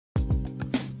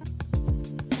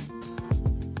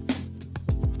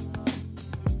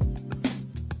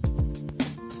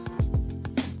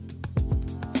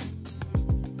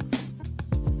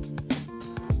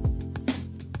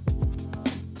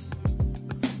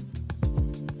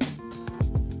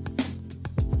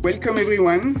Welcome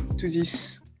everyone to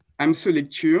this AMSE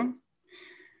lecture.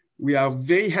 We are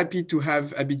very happy to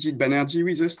have Abhijit Banerjee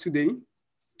with us today.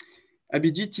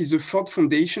 Abhijit is a Ford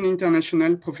Foundation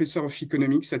International Professor of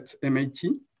Economics at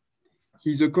MIT. He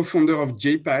is a co-founder of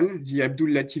JPAL, the Abdul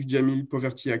Latif Jameel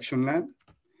Poverty Action Lab,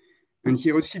 and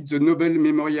he received the Nobel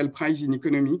Memorial Prize in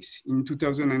Economics in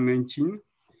 2019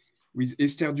 with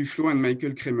Esther Duflo and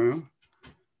Michael Kramer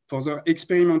for their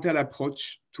experimental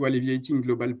approach to alleviating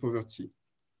global poverty.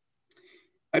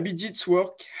 Abhijit's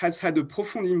work has had a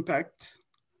profound impact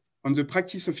on the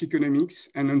practice of economics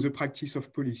and on the practice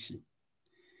of policy.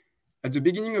 At the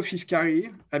beginning of his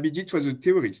career, Abhijit was a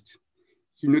theorist.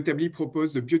 He notably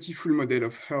proposed a beautiful model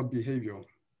of herd behavior.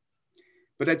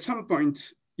 But at some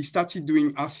point, he started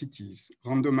doing RCTs,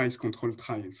 randomized controlled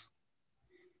trials.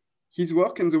 His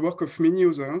work and the work of many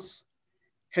others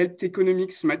helped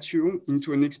economics mature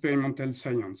into an experimental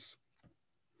science.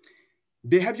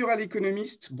 Behavioral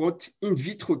economists brought in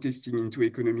vitro testing into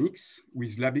economics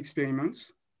with lab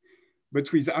experiments,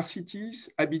 but with RCTs,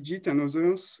 Abhijit and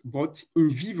others brought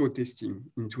in vivo testing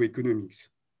into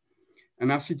economics. And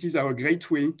RCTs are a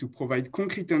great way to provide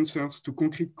concrete answers to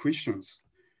concrete questions,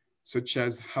 such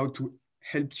as how to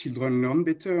help children learn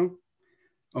better,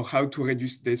 or how to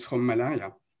reduce deaths from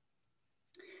malaria.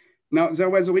 Now, there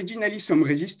was originally some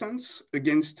resistance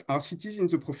against RCTs in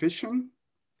the profession,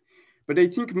 but I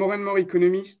think more and more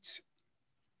economists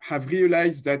have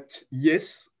realized that,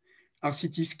 yes,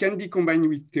 RCTs can be combined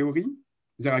with theory.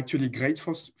 They're actually great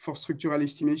for structural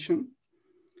estimation.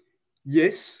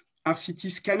 Yes,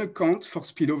 RCTs can account for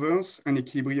spillovers and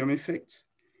equilibrium effects.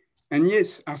 And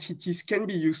yes, RCTs can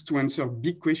be used to answer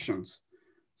big questions,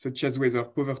 such as whether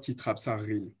poverty traps are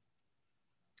real.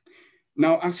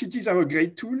 Now, RCTs are a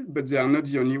great tool, but they are not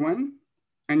the only one.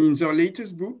 And in their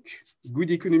latest book,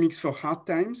 Good Economics for Hard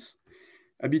Times,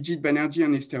 Abhijit Banerjee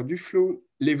and Esther Duflo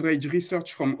leverage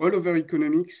research from all over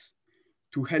economics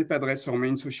to help address our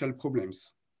main social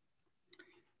problems.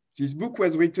 This book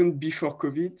was written before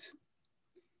COVID.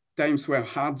 Times were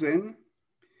hard then.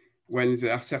 Well,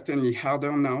 they are certainly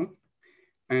harder now.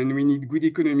 And we need good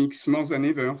economics more than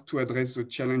ever to address the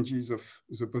challenges of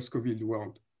the post-COVID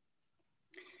world.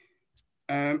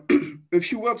 A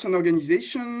few words on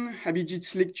organization.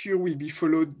 Abhijit's lecture will be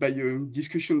followed by a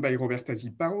discussion by Roberta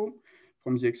Ziparo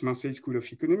from the Aix-Marseille School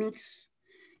of Economics.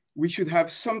 We should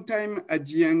have some time at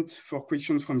the end for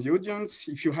questions from the audience.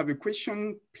 If you have a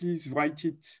question, please write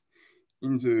it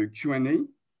in the Q&A.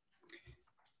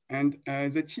 And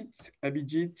that's it,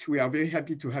 Abhijit. We are very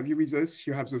happy to have you with us.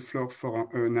 You have the floor for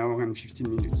an hour and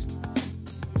 15 minutes.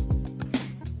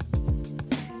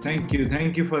 Thank you.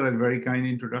 Thank you for that very kind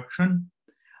introduction.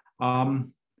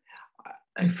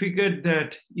 I figured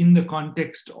that in the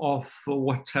context of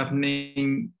what's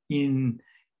happening in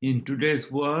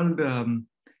today's world,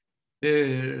 there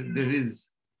is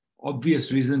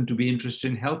obvious reason to be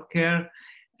interested in healthcare,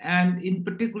 and in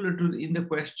particular in the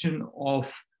question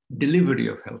of delivery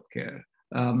of healthcare,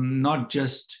 not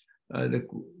just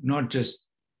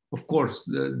of course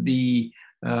the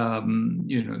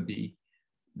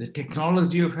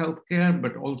technology of healthcare,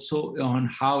 but also on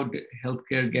how the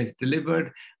healthcare gets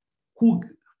delivered. Who,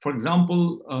 for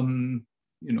example,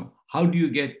 how do you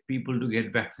get people to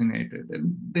get vaccinated?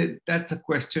 And that's a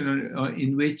question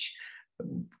in which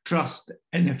trust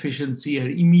and efficiency are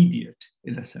immediate,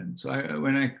 in a sense. So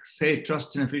when I say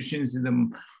trust and efficiency in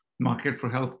the market for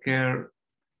healthcare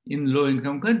in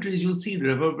low-income countries, you'll see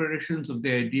reverberations of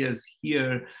the ideas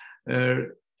here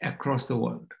across the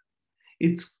world.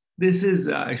 This is,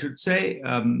 I should say,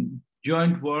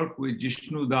 joint work with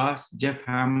Jishnu Das, Jeff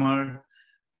Hammer,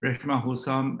 Reshma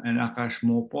Hussam, and Akash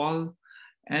Mopal.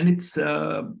 And it's,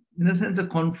 in a sense, a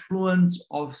confluence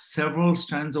of several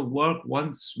strands of work.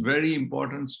 One very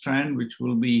important strand, which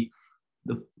will be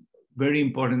very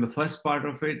important, the first part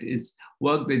of it, is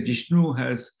work that Jishnu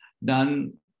has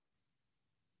done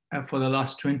for the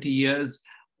last 20 years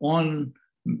on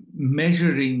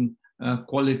measuring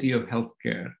quality of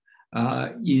healthcare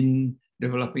in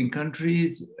developing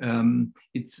countries.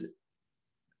 It's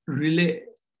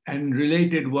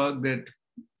related work that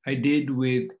I did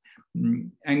with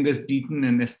Angus Deaton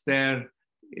and Esther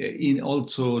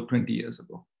also 20 years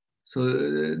ago.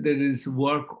 So there is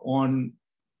work on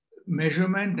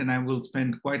measurement, and I will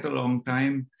spend quite a long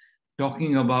time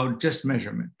talking about just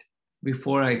measurement.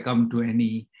 Before I come to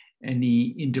any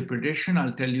interpretation,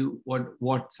 I'll tell you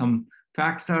what some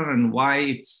facts are and why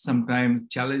it's sometimes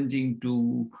challenging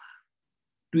to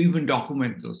even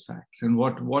document those facts, and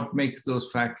what makes those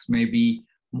facts maybe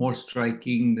more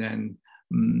striking than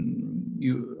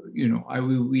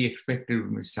we expected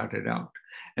when we started out.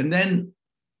 And then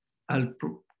I'll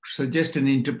suggest an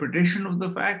interpretation of the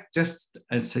facts, just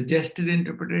a suggested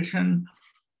interpretation.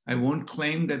 I won't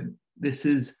claim that this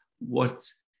is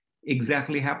what's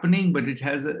exactly happening, but it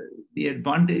has the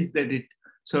advantage that it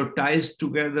sort of ties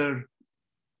together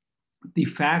the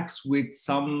facts with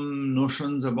some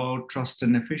notions about trust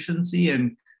and efficiency.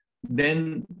 And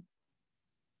then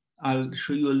I'll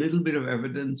show you a little bit of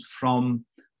evidence from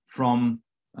an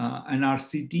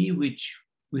RCT, which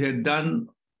we had done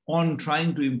on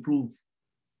trying to improve,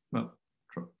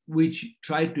 which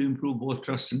tried to improve both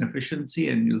trust and efficiency,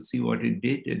 and you'll see what it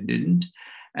did and didn't.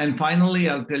 And finally,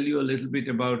 I'll tell you a little bit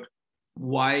about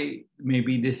why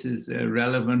maybe this is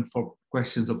relevant for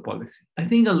questions of policy. I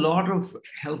think a lot of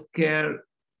healthcare,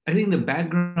 I think the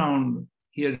background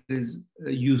here is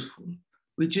useful,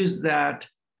 which is that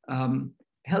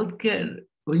healthcare,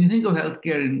 when you think of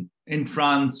healthcare in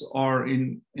France or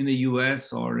in the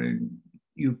US or in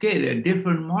UK, there are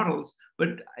different models,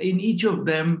 but in each of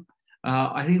them,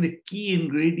 I think the key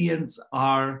ingredients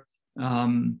are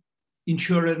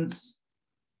insurance,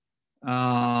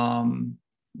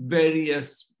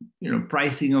 various,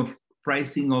 pricing of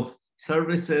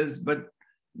services,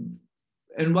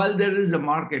 and while there is a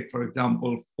market, for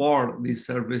example, for these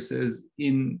services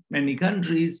in many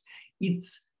countries,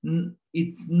 it's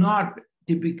not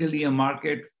typically a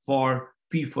market for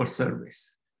fee for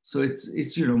service. So it's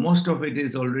most of it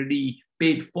is already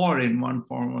paid for in one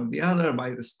form or the other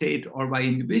by the state or by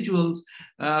individuals.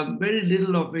 Very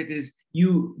little of it is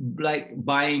you like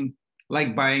buying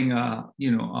a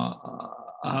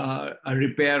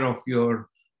repair of your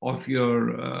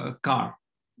car,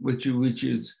 which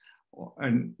is,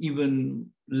 and even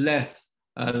less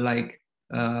like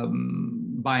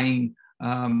buying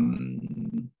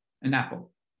an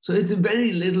apple. So it's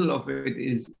very little of it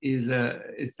is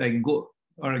like go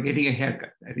or getting a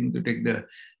haircut. I think to take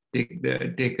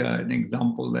an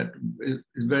example that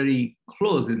is very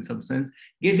close in some sense,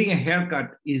 getting a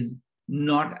haircut is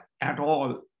not at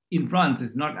all in France.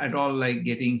 It's not at all like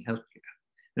getting healthcare,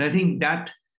 and I think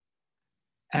that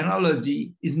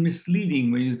analogy is misleading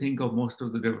when you think of most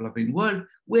of the developing world,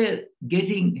 where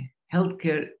getting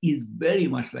healthcare is very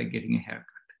much like getting a haircut.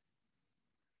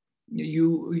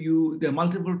 There are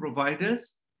multiple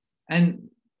providers, and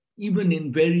even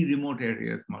in very remote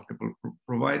areas, multiple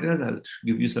providers. I'll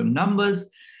give you some numbers.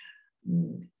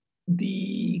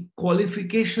 The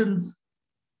qualifications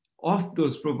of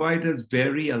those providers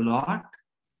vary a lot,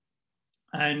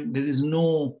 and there is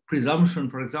no presumption,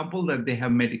 for example, that they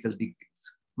have medical degrees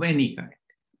of any kind.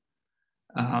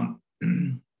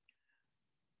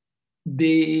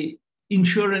 The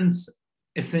insurance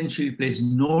essentially plays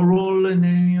no role in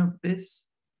any of this.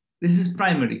 This is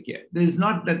primary care. There's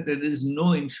not that there is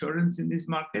no insurance in these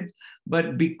markets,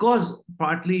 but because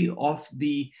partly of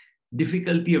the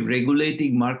difficulty of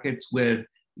regulating markets where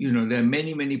there are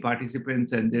many, many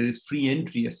participants and there is free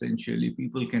entry, essentially,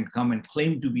 people can come and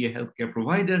claim to be a healthcare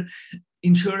provider,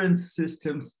 insurance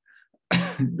systems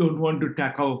don't want to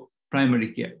tackle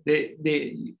primary care.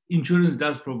 Insurance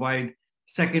does provide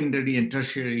secondary and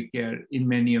tertiary care in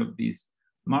many of these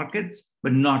markets,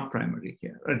 but not primary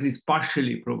care, or at least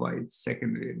partially provides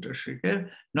secondary and tertiary care,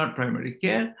 not primary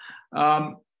care.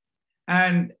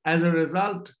 And as a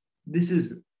result,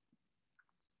 the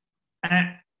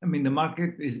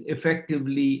market is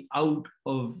effectively out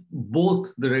of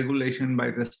both the regulation by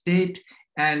the state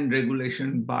and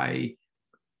regulation by,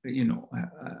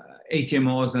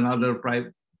 HMOs and other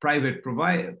private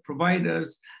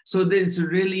providers. So there's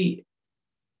really,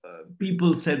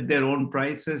 people set their own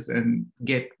prices and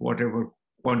get whatever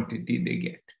quantity they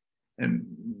get. And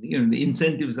the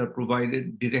incentives are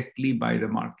provided directly by the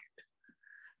market.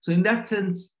 So in that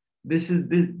sense, this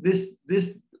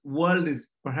world is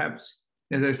perhaps,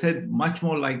 as I said, much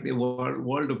more like the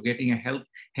world of getting a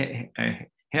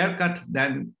haircut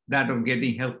than that of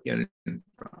getting healthcare in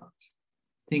France.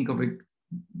 Think of it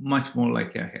much more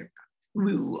like a haircut.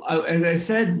 As I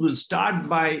said, we'll start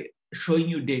by showing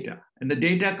you data. And the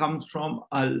data comes from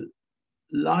a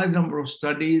large number of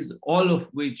studies, all of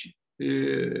which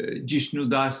Jishnu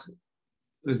Das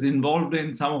was involved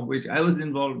in, some of which I was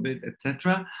involved with,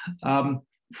 etc.,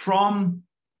 from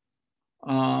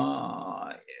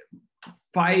 5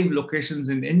 locations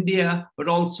in India, but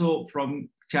also from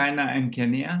China and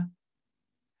Kenya.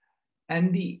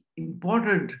 And the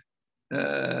important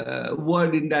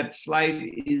word in that slide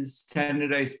is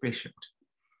standardized patient.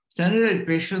 Standardized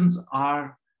patients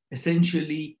are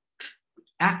essentially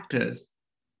actors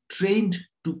trained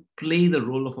to play the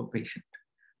role of a patient.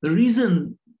 The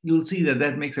reason you'll see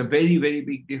that makes a very, very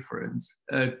big difference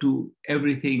to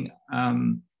everything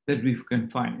that we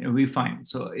find.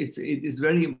 So it is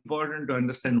very important to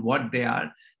understand what they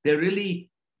are. they're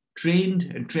really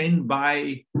trained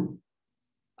by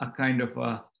a kind of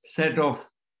a set of,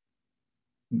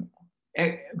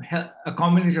 a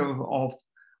combination of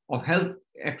health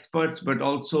experts, but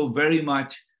also very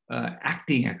much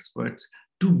acting experts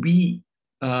to be,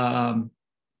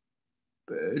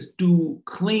 to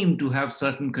claim to have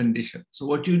certain conditions. So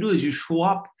what you do is you show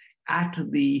up at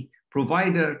the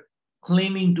provider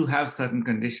claiming to have certain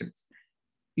conditions.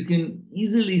 You can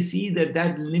easily see that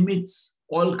that limits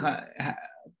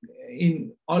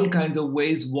in all kinds of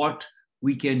ways what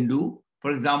we can do.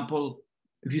 For example,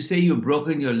 if you say you've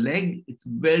broken your leg, it's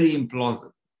very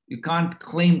implausible. You can't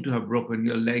claim to have broken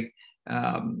your leg,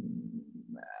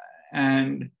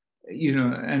 and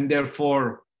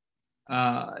therefore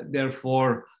there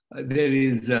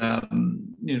is,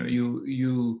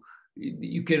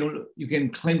 you can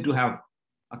claim to have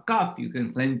a cuff, you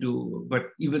can claim to, but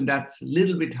even that's a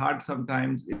little bit hard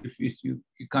sometimes if you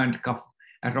can't cuff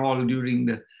at all during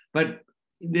the, but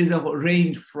there's a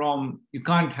range from, you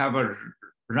can't have a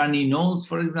runny nose,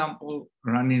 for example.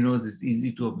 Runny nose is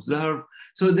easy to observe.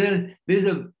 So there's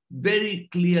a very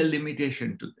clear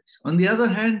limitation to this. On the other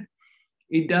hand,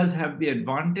 it does have the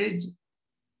advantage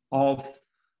of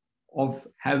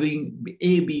having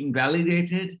being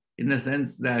validated, in the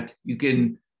sense that you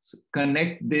can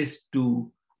connect this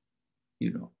to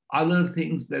other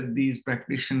things that these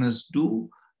practitioners do.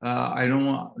 I don't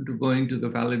want to go into the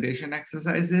validation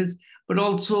exercises, but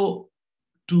also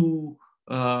to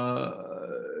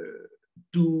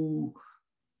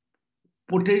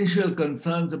potential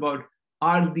concerns about,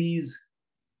 are these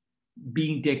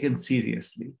being taken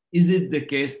seriously? Is it the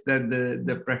case that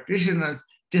the practitioners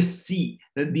just see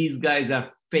that these guys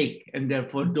are fake and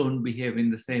therefore don't behave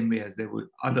in the same way as they would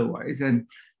otherwise? And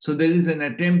so there is an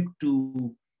attempt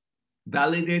to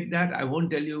validate that. I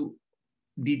won't tell you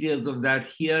details of that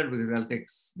here, because I'll take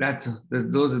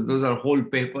those are whole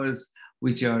papers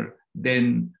which are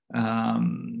then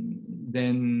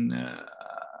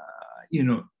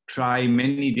try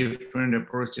many different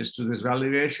approaches to this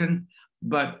validation.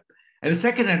 But the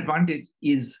second advantage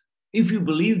is, if you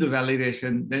believe the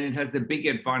validation, then it has the big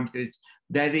advantage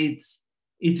that it's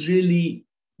really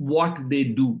what they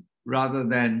do rather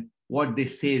than what they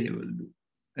say they will do.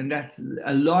 And that's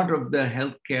a lot of the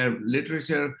healthcare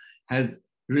literature has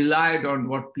relied on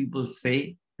what people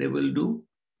say they will do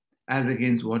as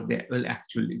against what they will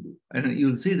actually do. And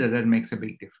you'll see that that makes a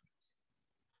big difference.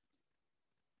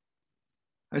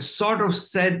 I sort of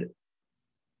said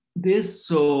this,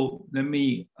 so let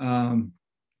me,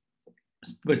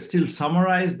 but still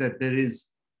summarize that there is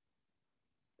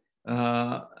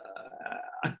a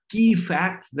key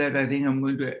fact that I think I'm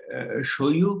going to show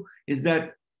you, is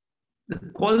that the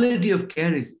quality of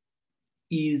care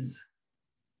is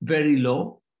very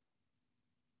low.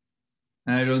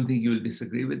 And I don't think you'll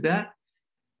disagree with that.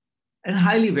 And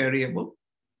highly variable.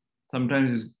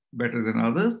 Sometimes it's better than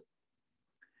others.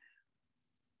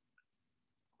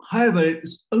 However,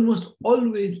 it's almost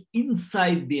always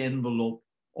inside the envelope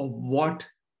of what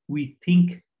we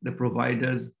think the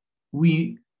providers,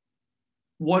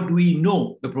 what we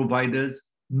know the providers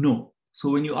know. So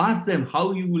when you ask them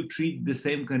how you will treat the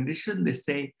same condition, they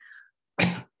say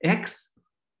X,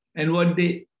 and what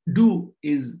they do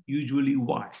is usually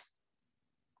Y.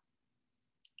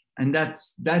 And that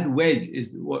wedge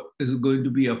is what is going to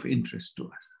be of interest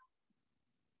to us.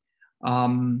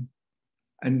 And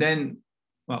then,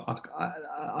 well,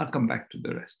 I'll come back to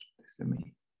the rest of this. Let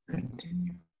me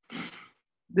continue.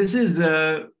 This is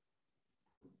the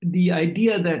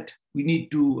idea that we need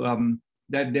to,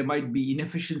 that there might be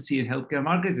inefficiency in healthcare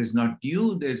markets is not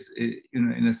new. There's,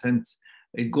 in a sense,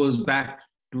 it goes back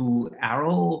to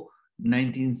Arrow,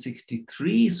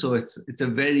 1963. So it's a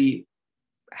very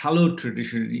hallowed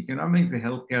tradition in economics. The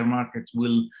healthcare markets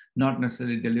will not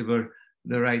necessarily deliver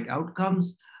the right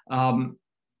outcomes. And,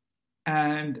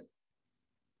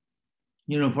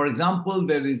 for example,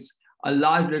 there is a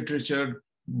large literature,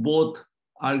 both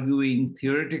arguing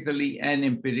theoretically and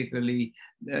empirically,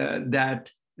 that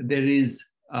there is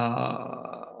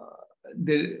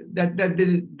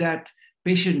that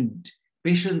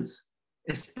patients,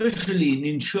 especially in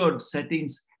insured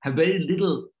settings, have very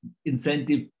little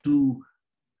incentive to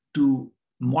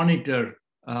monitor,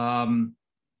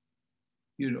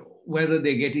 whether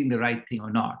they're getting the right thing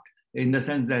or not. In the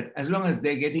sense that as long as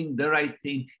they're getting the right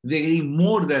thing, if they're getting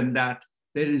more than that,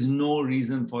 there is no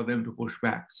reason for them to push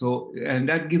back. So, and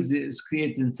that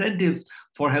creates incentives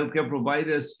for healthcare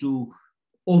providers to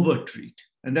overtreat.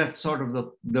 And that's sort of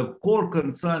the core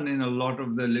concern in a lot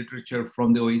of the literature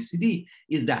from the OECD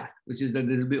is that, which is that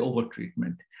there will be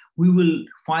overtreatment. We will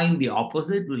find the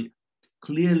opposite. We'll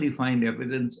clearly find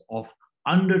evidence of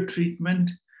under treatment.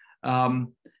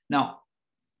 Now,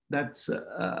 that's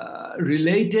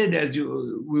related, as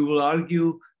we will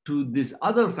argue, to this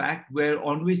other fact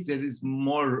on which there is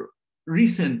more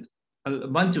recent, a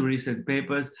bunch of recent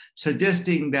papers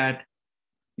suggesting that,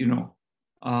 that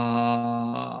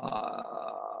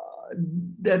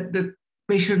the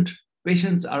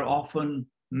patients are often,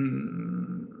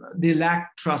 they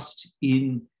lack trust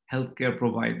in healthcare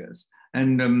providers.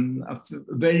 And a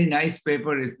very nice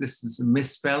paper this is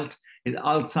misspelled, is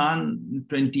Alsan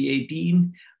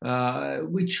 2018,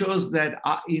 which shows that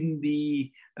in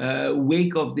the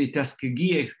wake of the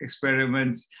Tuskegee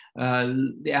experiments,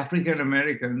 the African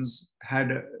Americans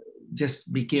had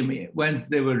just became, once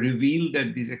they were revealed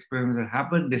that these experiments had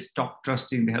happened, they stopped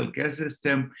trusting the healthcare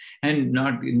system and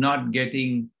not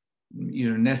getting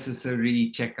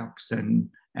necessary checkups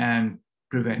and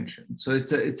prevention. So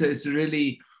it's a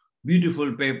really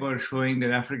beautiful paper showing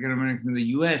that African Americans in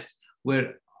the US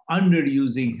were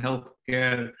underusing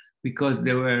healthcare because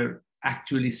they were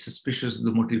actually suspicious of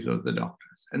the motives of the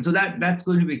doctors. And so that's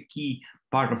going to be a key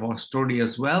part of our story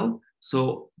as well.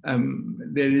 So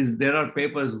there are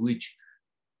papers which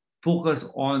focus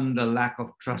on the lack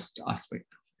of trust aspect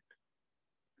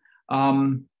of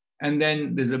it. And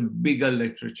then there's a bigger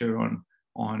literature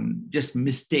on just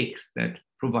mistakes that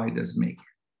providers make.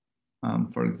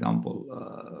 For example,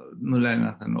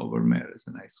 Mullainathan over Mayer is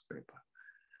a nice paper.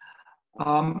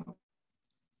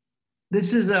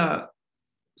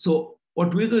 So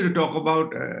what we're going to talk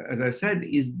about, as I said,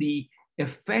 is the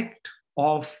effect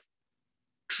of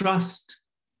trust,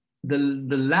 the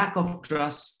lack of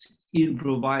trust in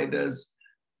providers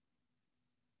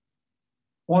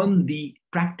on the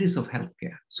practice of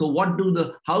healthcare. So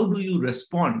how do you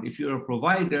respond if you're a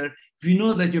provider, if you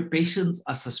know that your patients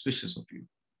are suspicious of you?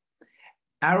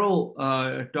 Arrow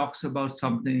talks about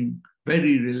something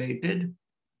very related.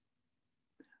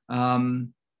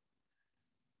 And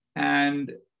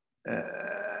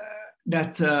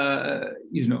that's,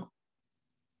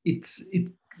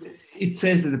 it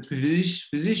says that the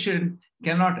physician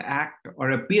cannot act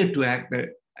or appear to act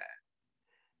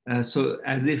so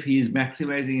as if he is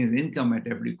maximizing his income at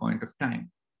every point of time.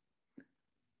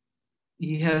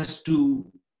 He has to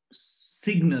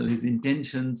signal his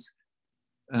intentions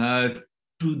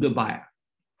to the buyer.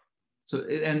 So,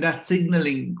 and that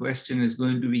signaling question is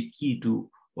going to be key to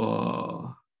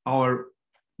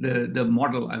the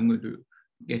model I'm going to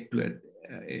get to it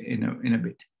in a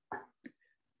bit.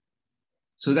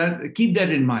 So keep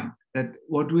that in mind, that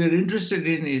what we are interested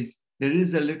in is there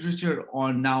is a literature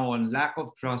now on lack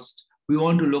of trust. We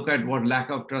want to look at what lack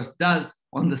of trust does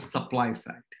on the supply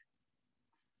side.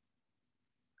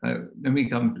 Let me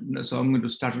come, so I'm going to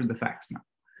start with the facts now.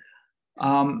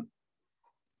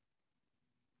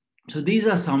 So these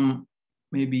are some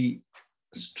maybe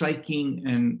striking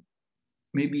and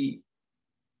maybe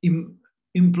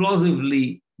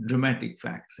implausibly dramatic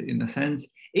facts. In a sense,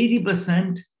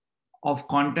 80% of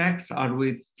contacts are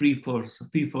with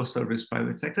fee-for-service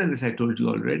private sector, this I told you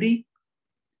already.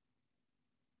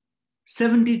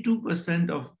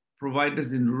 72% of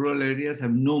providers in rural areas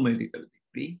have no medical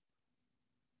degree.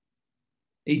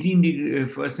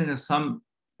 18% have some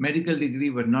medical degree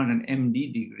but not an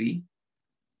MD degree.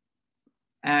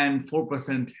 And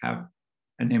 4% have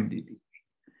an MD degree.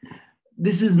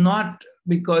 This is not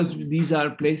because these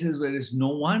are places where there's no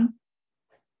one.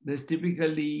 There's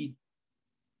typically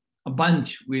a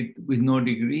bunch with no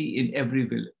degree in every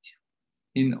village,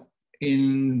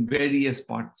 in various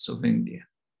parts of India.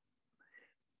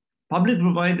 Public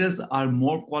providers are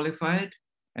more qualified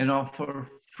and offer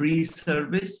free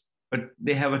service, but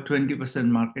they have a 20%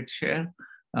 market share.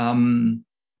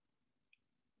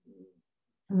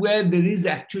 Where there is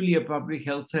actually a public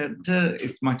health center,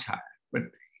 it's much higher, but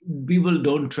people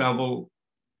don't travel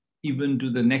even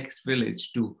to the next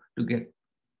village to get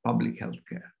public health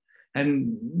care.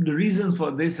 And the reasons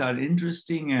for this are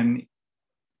interesting and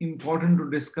important to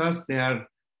discuss. They are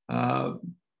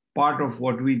part of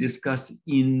what we discuss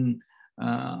in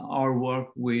our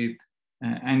work with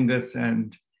Angus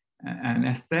and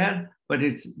Esther, but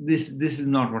this is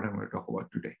not what I'm going to talk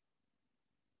about today.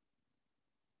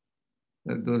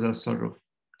 Those are sort of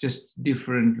just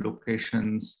different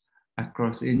locations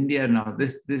across India. Now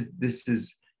this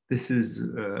is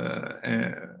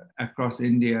across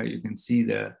India. You can see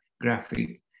the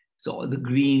graphic. So the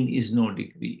green is no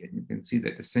degree, and you can see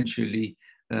that essentially,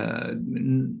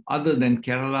 other than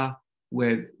Kerala,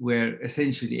 where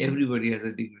essentially everybody has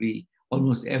a degree,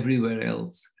 almost everywhere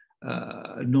else,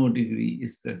 no degree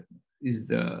is the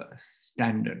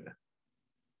standard.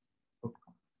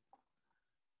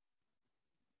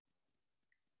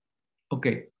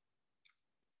 Okay.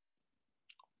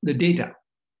 the data.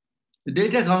 The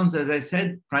data comes, as I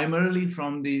said, primarily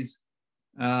from these,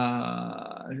 it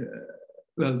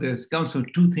comes from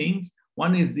two things.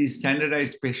 One is the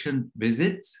standardized patient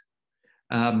visits.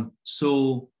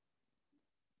 So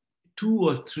 2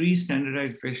 or 3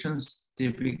 standardized patients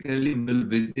typically will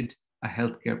visit a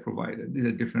healthcare provider. These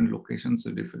are different locations,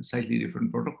 so slightly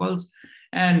different protocols.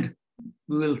 And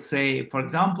we will say, for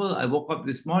example, I woke up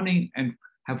this morning and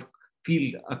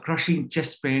feel a crushing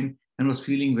chest pain and was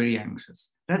feeling very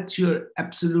anxious. That's your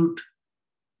absolute,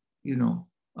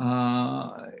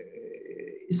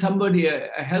 somebody,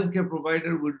 a healthcare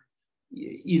provider would,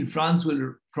 in France,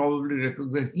 will probably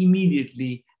recognize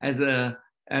immediately as a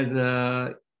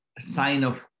sign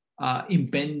of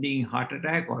impending heart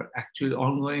attack or actual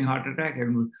ongoing heart attack,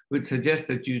 and would suggest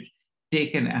that you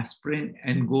take an aspirin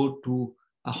and go to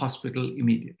a hospital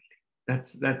immediately.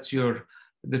 That's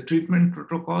the treatment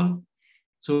protocol.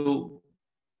 So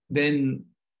then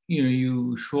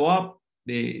you show up,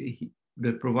 the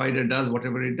provider does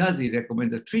whatever it does, he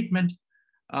recommends a treatment.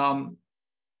 As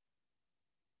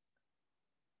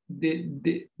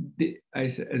I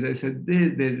said,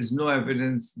 there is no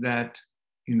evidence that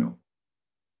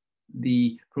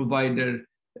the provider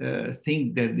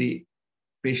think that the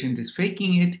patient is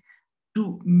faking it.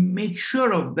 To make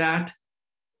sure of that,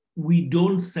 we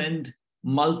don't send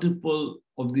multiple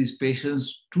of these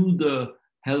patients to the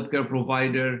healthcare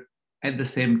provider at the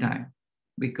same time,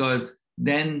 because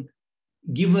then,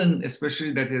 given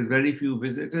especially that there's very few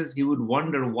visitors, he would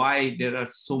wonder why there are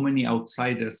so many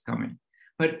outsiders coming.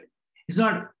 But it's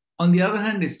not, on the other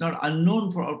hand, it's not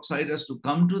unknown for outsiders to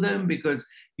come to them, because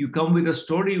you come with a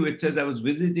story which says, I was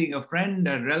visiting a friend,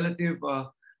 a relative,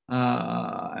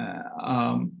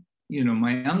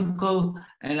 my uncle,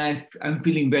 and I'm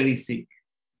feeling very sick.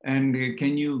 And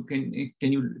can you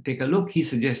take a look? He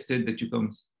suggested that you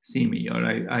come see me, or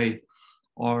I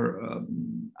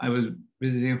was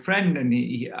visiting a friend and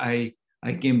I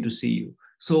came to see you.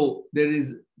 So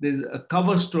there's a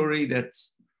cover story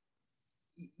that's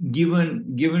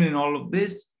given in all of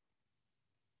this,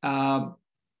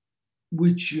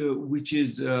 which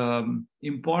is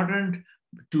important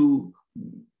to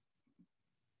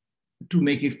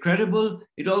make it credible.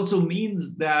 It also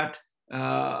means that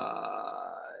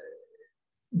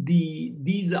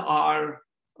these are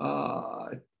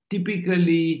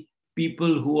typically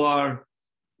people who are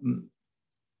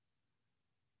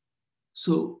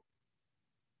so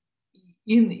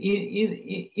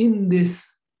in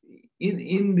this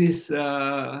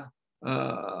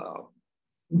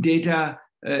data,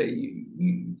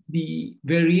 the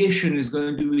variation is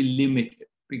going to be limited,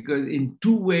 because in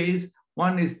 2 ways.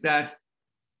 One is that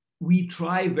we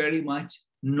try very much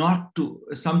not to,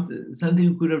 something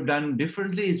we could have done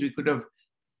differently is we could have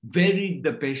varied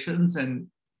the patients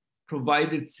and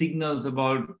provided signals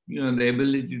about the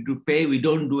ability to pay. We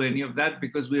don't do any of that,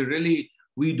 because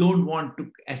we don't want to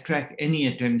attract any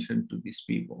attention to these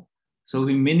people. So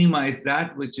we minimize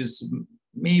that, which is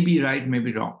maybe right,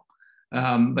 maybe wrong.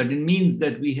 But it means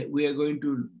that we are going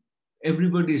to,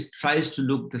 everybody tries to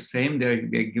look the same. They're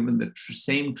given the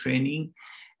same training,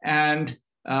 and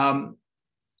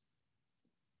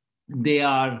they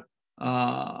are,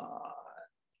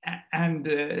 and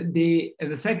the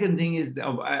second thing is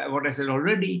what I said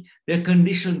already, their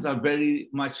conditions are very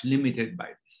much limited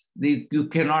by this. You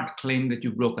cannot claim that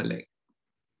you broke a leg.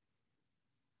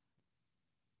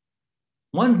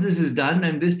 Once this is done,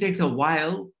 and this takes a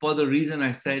while for the reason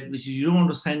I said, which is you don't want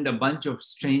to send a bunch of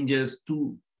strangers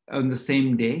on the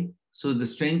same day. So the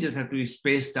strangers have to be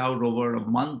spaced out over a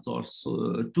month or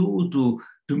so, 2 to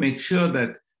make sure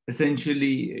that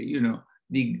essentially,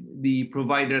 the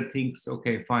provider thinks,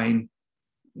 okay, fine,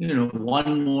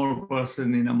 1 more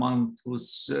person in a month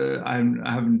who's I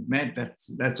haven't met,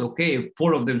 that's okay. If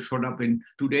 4 of them showed up in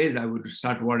 2 days, I would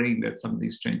start worrying that something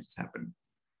strange has happened.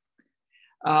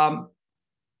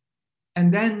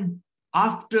 And then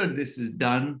after this is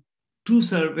done, 2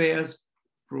 surveyors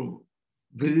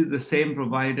visit the same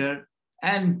provider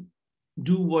and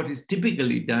do what is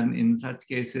typically done in such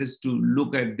cases to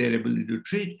look at their ability to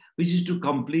treat, which is to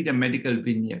complete a medical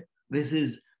vignette. This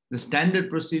is the standard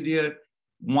procedure.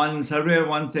 Surveyor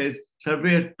 1 says,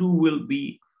 surveyor 2 will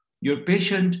be your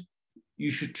patient.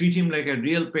 You should treat him like a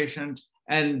real patient.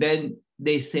 And then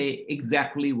they say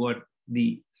exactly what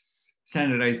the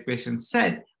standardized patient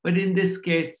said. But in this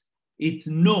case, it's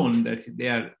known that they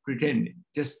are pretending.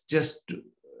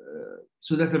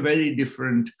 So that's a very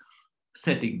different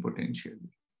setting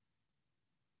potentially.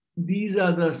 These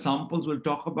are the samples we'll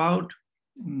talk about.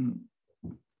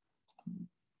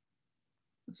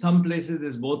 Some places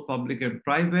there's both public and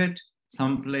private.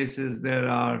 Some places there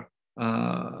are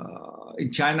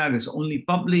in China, there's only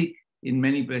public. In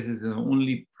many places, there's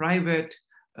only private.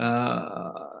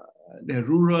 They're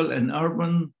rural and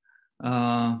urban.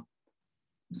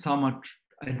 Some are,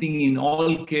 I think in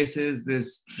all cases,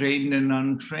 there's trained and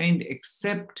untrained,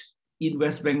 except in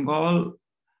West Bengal,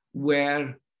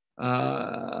 where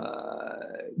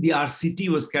the RCT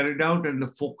was carried out and the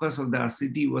focus of the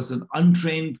RCT was on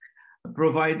untrained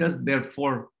providers.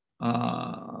 Therefore,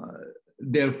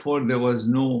 there was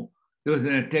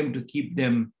an attempt to keep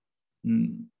them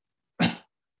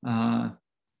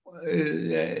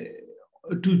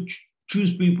to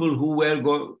choose people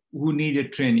who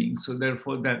needed training. So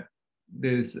therefore, that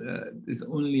there's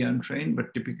only untrained,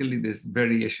 but typically there's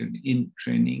variation in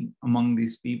training among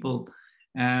these people.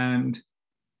 And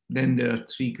then there are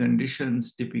 3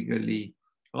 conditions, typically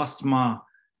asthma,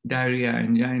 diarrhea,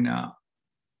 angina,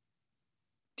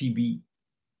 TB.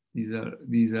 These are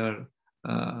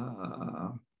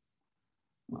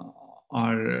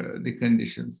the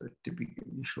conditions that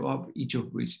typically show up, each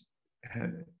of which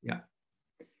yeah.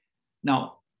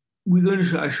 Now, we're going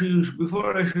to show you,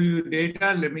 before I show you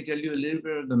data, let me tell you a little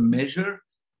bit of the measure.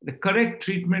 The correct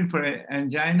treatment for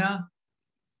angina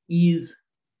is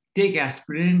take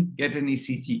aspirin, get an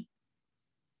ECG.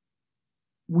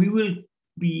 We will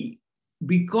be,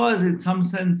 because in some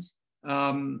sense, we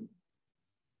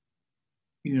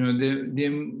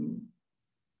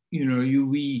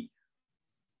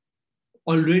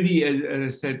already, as I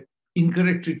said,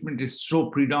 incorrect treatment is so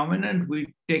predominant,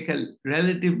 we take a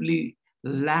relatively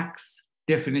lax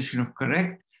definition of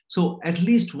correct. So at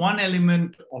least one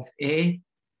element of A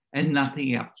and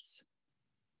nothing else.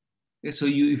 Okay, so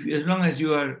as long as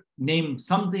you are named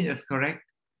something as correct,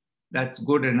 that's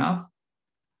good enough.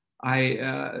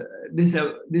 This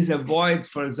avoid,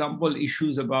 for example,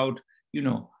 issues about,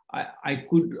 I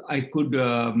could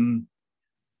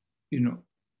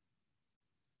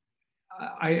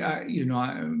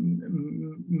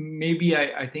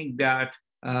think that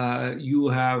you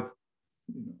have,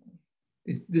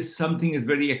 this something is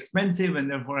very expensive and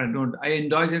therefore I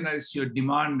endogenize your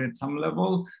demand at some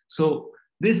level. So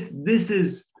this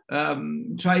is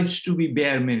tries to be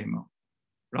bare minimum,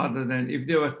 rather than if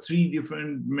there were 3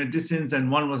 different medicines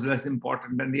and one was less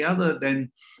important than the other,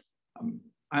 then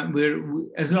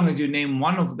as long as you name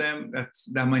one of them,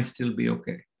 that might still be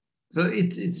okay. So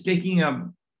it's taking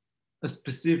a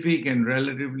specific and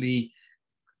relatively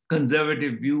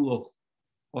conservative view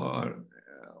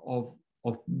of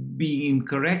being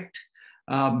incorrect.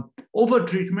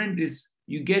 Over-treatment is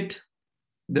you get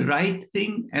the right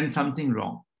thing and something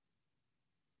wrong.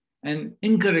 And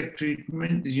incorrect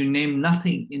treatment is you name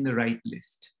nothing in the right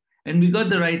list. And we got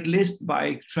the right list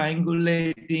by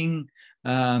triangulating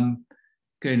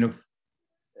kind of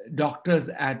doctors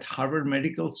at Harvard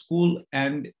Medical School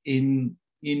and in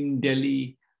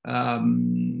Delhi,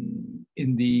 and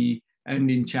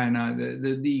in China,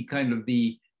 the kind of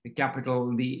the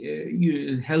capital,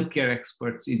 the healthcare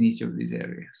experts in each of these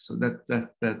areas. So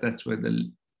that's where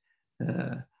the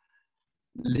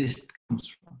list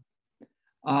comes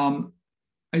from.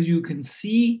 As you can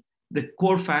see, the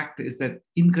core fact is that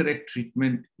incorrect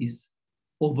treatment is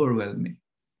overwhelming.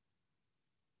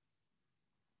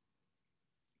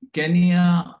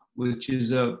 Kenya, which is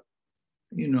the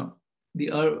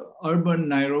urban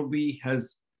Nairobi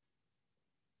has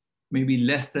maybe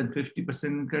less than 50%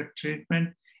 incorrect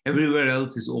treatment. Everywhere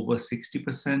else is over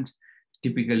 60%,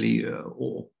 typically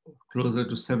closer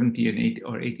to 70 and 80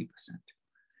 or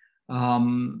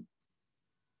 80%.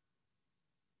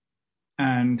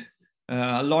 And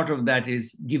a lot of that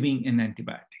is giving an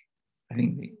antibiotic. I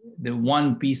think the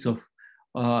one piece of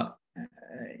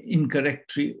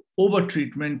incorrect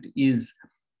over-treatment is,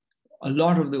 a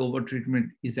lot of the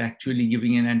over-treatment is actually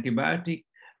giving an antibiotic.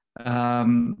 A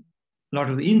lot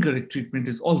of the incorrect treatment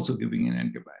is also giving an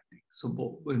antibiotic.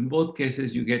 So in both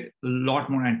cases, you get a lot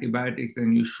more antibiotics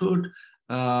than you should.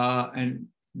 And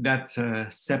that's a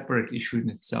separate issue in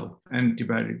itself.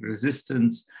 Antibiotic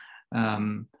resistance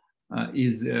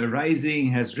is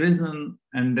rising, has risen.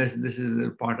 And this is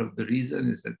a part of the reason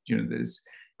is that, there's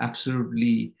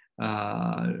absolutely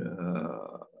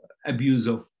abuse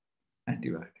of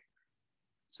antibiotics.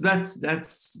 So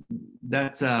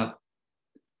that's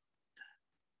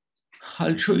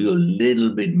I'll show you a little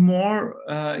bit more.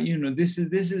 This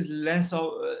is less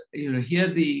of here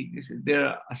there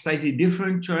are slightly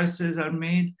different choices are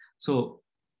made. So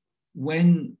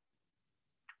when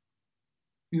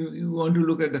you want to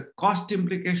look at the cost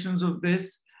implications of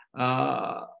this,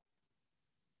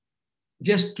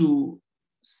 just to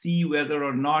see whether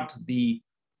or not the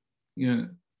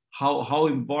how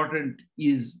important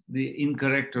is the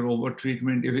incorrect or over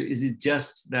treatment? Is it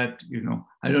just that, you know,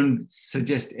 I don't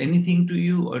suggest anything to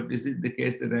you, or is it the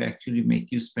case that I actually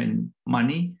make you spend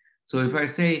money? So if I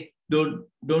say, don't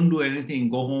do anything,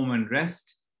 go home and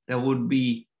rest, that would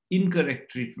be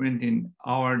incorrect treatment in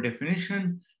our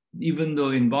definition, even though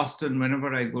in Boston,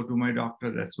 whenever I go to my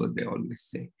doctor, that's what they always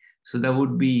say. So that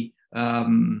would be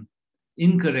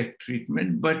incorrect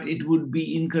treatment, but it would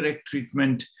be incorrect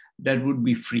treatment that would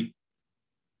be free.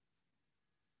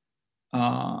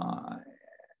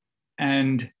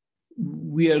 And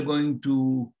we are going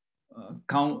to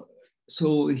count.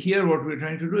 So here what we're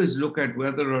trying to do is look at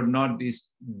whether or not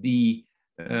the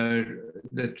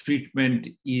treatment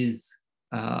is,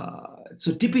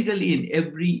 so typically in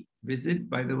every visit,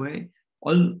 by the way,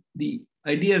 all the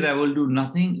idea that I will do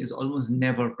nothing is almost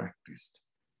never practiced.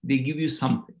 They give you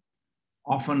something,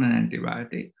 often an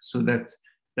antibiotic. So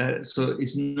so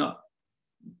it's not,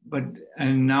 but,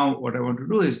 and now what I want to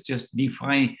do is just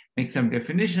define, make some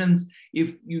definitions.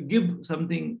 If you give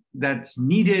something that's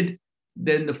needed,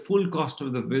 then the full cost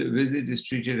of the visit is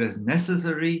treated as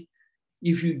necessary.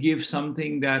 If you give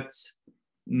something that's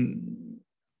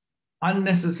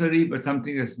unnecessary, but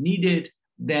something that's needed,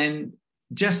 then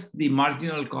just the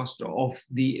marginal cost of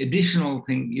the additional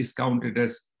thing is counted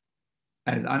as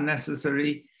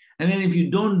unnecessary. And then if you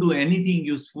don't do anything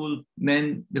useful,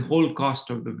 then the whole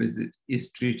cost of the visit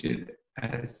is treated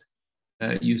as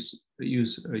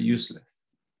useless.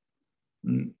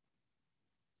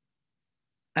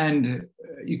 And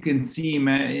you can see, you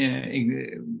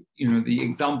know, the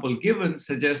example given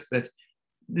suggests that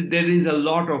there is a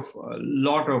lot of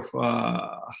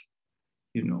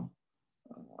you know,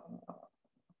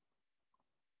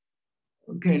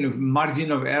 kind of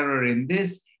margin of error in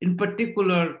this. In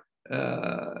particular,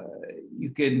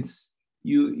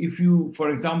 if you, for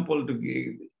example, to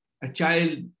give a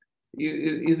child,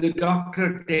 if the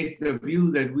doctor takes the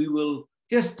view that we will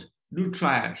just do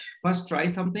triage, first try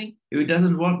something, if it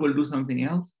doesn't work, we'll do something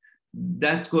else,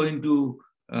 that's going to,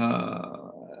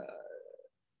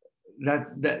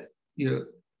 you know,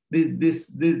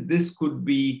 this could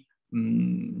be,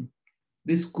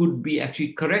 this could be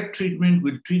actually correct treatment.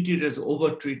 We'll treat it as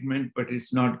over treatment, but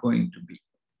it's not going to be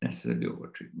necessarily over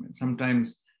treatment.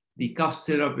 Sometimes the cough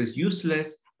syrup is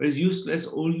useless, but it's useless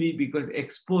only because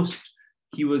ex post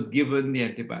he was given the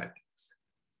antibiotics.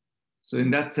 So in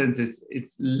that sense,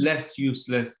 it's less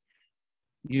useless.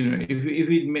 You know, if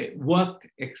it worked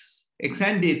ex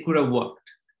ante, it could have worked.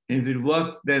 And if it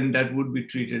worked, then that would be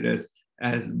treated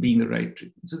as being the right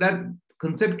treatment. So that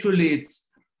conceptually, it's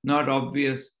not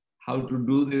obvious how to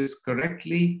do this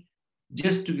correctly.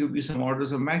 Just to give you some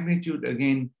orders of magnitude,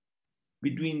 again,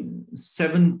 between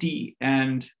 70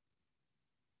 and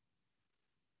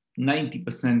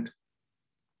 90%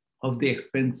 of the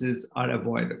expenses are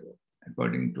avoidable,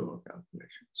 according to our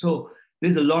calculation. So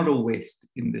there's a lot of waste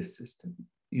in this system.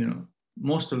 You know,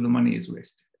 most of the money is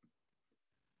wasted.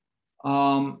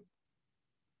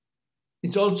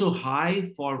 It's also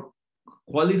high for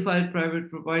qualified private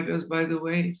providers, by the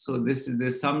way. So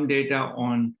there's some data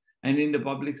on, and in the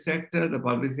public sector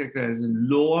is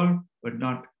lower, but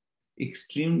not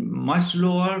much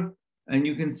lower. And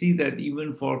you can see that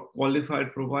even for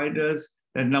qualified providers,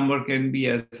 that number can be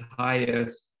as high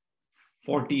as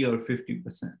 40 or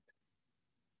 50%.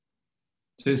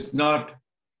 So it's not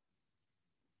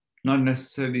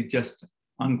necessarily just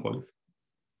unqualified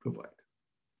provider.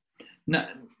 Now,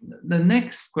 the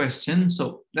next question,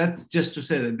 so that's just to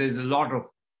say that there's a lot of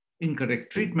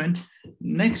incorrect treatment.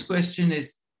 Next question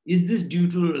is this due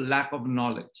to lack of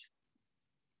knowledge?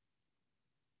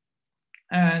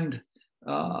 And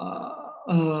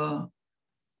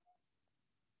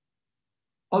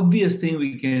obvious thing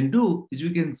we can do is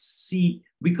we can see,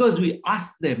 because we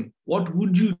ask them, what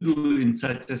would you do in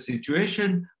such a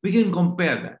situation? We can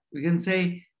compare that. We can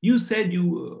say, you said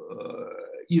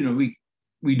you know,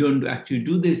 we don't actually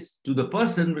do this to the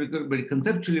person, but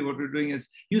conceptually what we're doing is,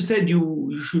 you said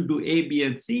you should do A, B,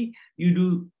 and C, you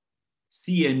do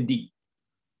C and D.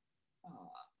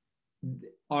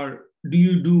 Or do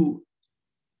you do,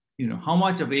 you know, how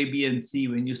much of A, B, and C,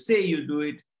 when you say you do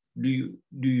it, do you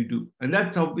do? And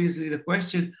that's obviously the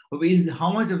question of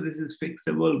how much of this is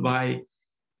fixable by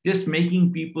just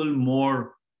making people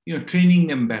more, you know, training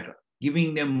them better,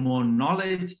 giving them more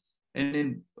knowledge,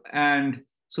 and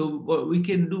so what we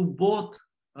can do both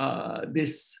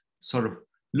this sort of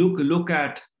look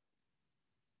at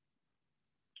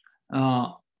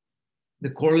the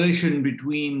correlation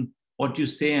between what you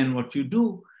say and what you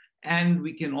do, and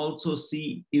we can also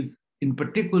see if, in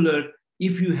particular,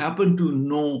 if you happen to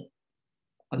know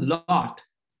a lot,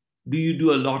 do you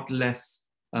do a lot less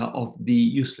of the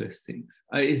useless things?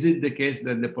 Is it the case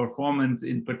that the performance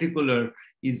in particular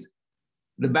is,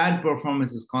 the bad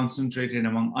performance is concentrated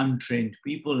among untrained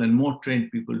people and more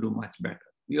trained people do much better?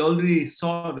 We already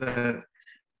saw that,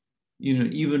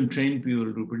 even trained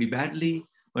people do pretty badly,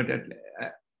 but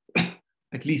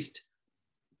at least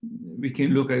we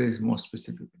can look at this more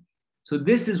specifically. So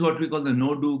this is what we call the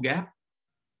no-do gap.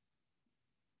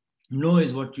 Know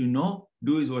is what you know,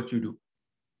 do is what you do.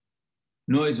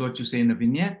 Know is what you say in the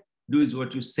vignette, do is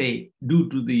what you say, do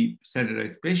to the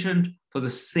standardized patient for the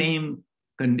same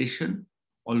condition,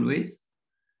 always.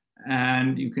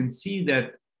 And you can see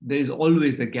that there is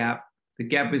always a gap. The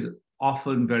gap is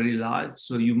often very large.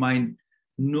 So you might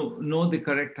know the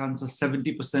correct answer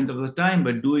 70% of the time,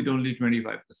 but do it only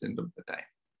 25% of the time.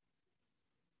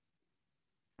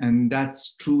 And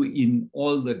that's true in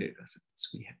all the data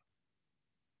sets we have.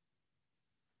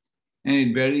 And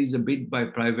it varies a bit by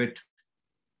private.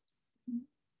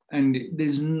 And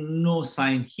there's no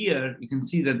sign here. You can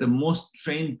see that the most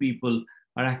trained people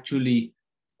are actually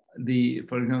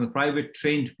for example, the private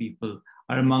trained people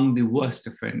are among the worst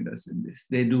offenders in this.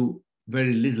 They do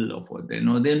very little of what they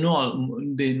know. They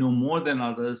know more than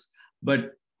others,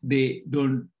 but they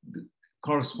don't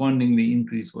correspondingly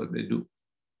increase what they do.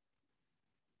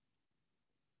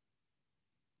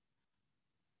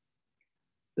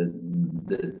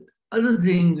 The other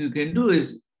thing you can do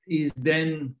is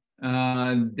then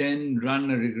run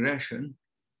a regression.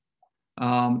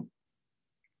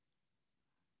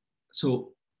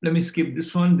 So let me skip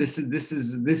this one. This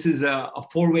is a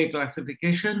four-way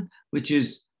classification, which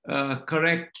is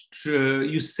correct.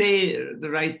 You say the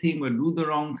right thing but do the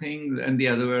wrong thing, and the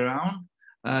other way around.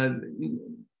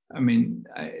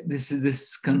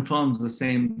 This confirms the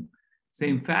same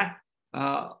fact.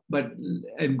 But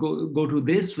go to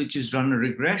this, which is run a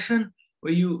regression,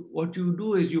 where what you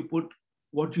do is you put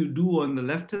what you do on the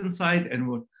left-hand side and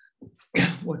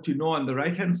what you know on the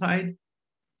right-hand side.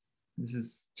 This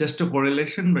is just a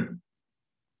correlation, but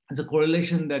it's a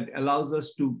correlation that allows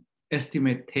us to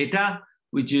estimate theta,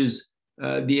 which is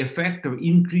the effect of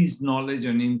increased knowledge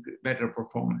on better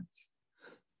performance.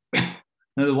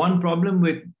 Now, the one problem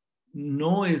with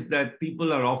no is that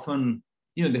people are often,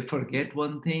 they forget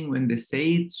one thing when they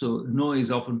say it, so no is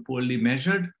often poorly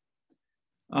measured.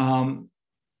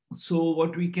 So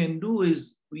what we can do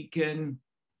is we can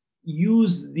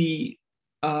use the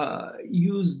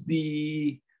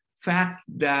fact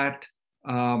that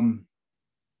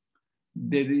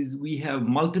we have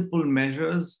multiple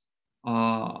measures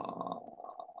of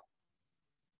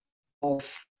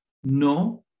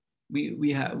no.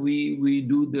 We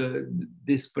do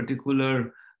this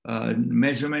particular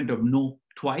measurement of no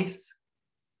twice.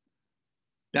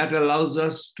 That allows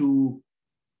us to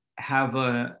have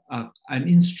an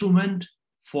instrument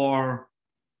for,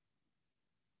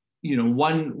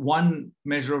 one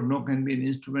measure of no can be an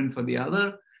instrument for the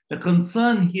other. The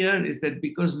concern here is that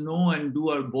because no and do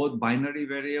are both binary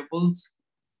variables,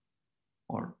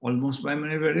 or almost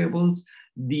binary variables,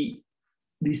 the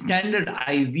standard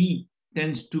IV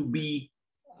tends to be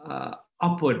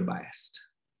upward biased.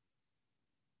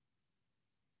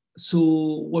 So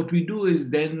what we do is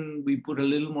then we put a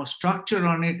little more structure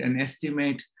on it and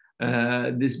estimate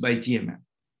this by GMM.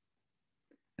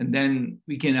 And then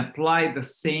we can apply the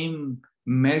same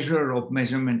measure of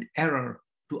measurement error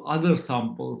to other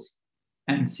samples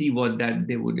and see what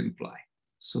they would imply.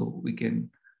 So we can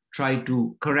try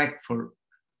to correct for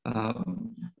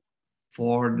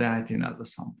that in other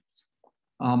samples.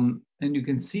 And you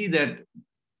can see that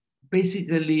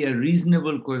basically a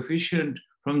reasonable coefficient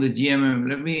from the GMM,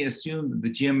 let me assume that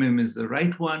the GMM is the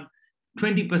right one,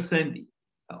 20%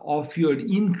 of your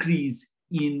increase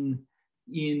in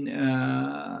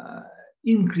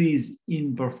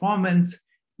performance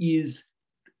is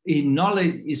in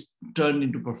knowledge is turned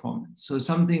into performance. So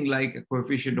something like a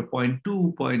coefficient of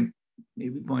 0.2,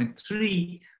 maybe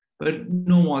 0.3, but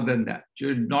no more than that.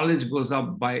 Your knowledge goes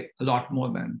up by a lot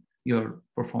more than your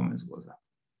performance goes up.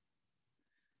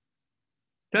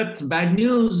 That's bad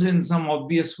news in some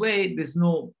obvious way. There's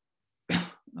no,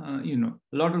 a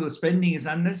lot of the spending is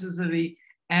unnecessary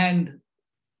and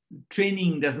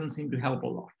training doesn't seem to help a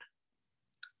lot.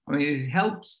 I mean, it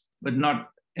helps, but not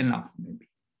enough, maybe.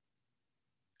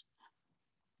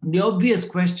 The obvious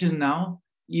question now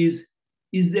is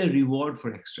there reward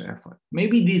for extra effort?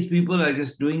 Maybe these people are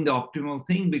just doing the optimal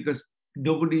thing because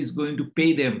nobody is going to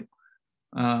pay them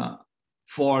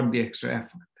for the extra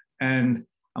effort. And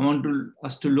I want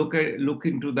us to look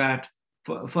into that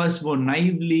first more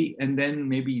naively and then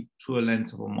maybe through a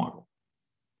lens of a model.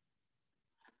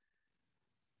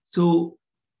 So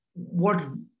what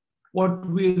what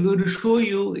we're going to show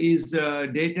you is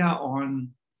data on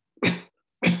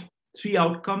 3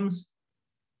 outcomes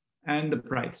and the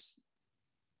price.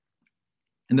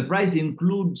 And the price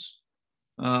includes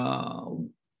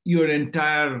your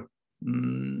entire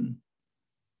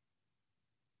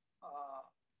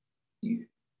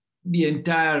the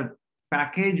entire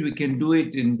package. We can do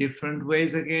it in different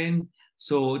ways again.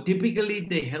 So typically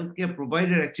the healthcare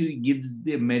provider actually gives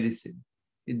the medicine.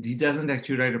 He doesn't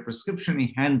actually write a prescription,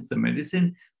 he hands the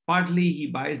medicine. Partly he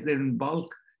buys them in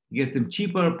bulk, he gets them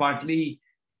cheaper, partly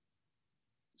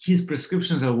his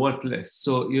prescriptions are worthless.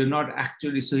 So you're not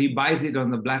actually, so he buys it on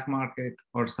the black market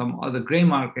or some other gray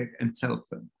market and sells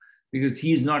them because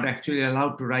he's not actually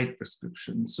allowed to write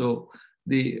prescriptions. So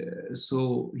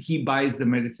he buys the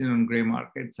medicine on gray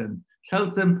markets and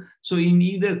sells them. So in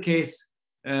either case,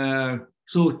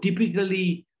 so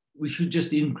typically we should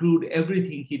just include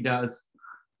everything he does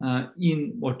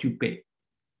in what you pay,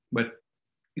 but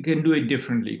you can do it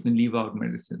differently. You can leave out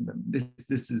medicine.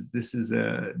 This is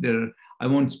there. I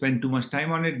won't spend too much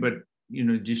time on it, but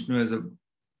Jishnu has a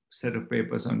set of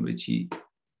papers on which he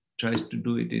tries to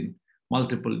do it in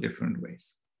multiple different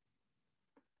ways.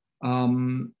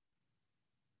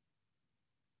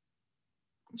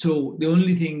 So the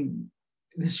only thing,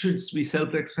 this should be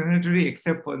self-explanatory,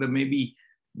 except for the maybe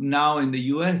now in the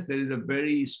US, there is a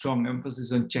very strong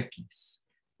emphasis on checklists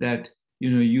that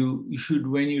you should,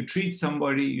 when you treat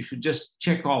somebody, you should just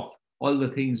check off all the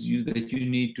things that you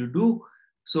need to do.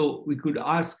 So we could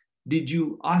ask, did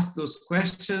you ask those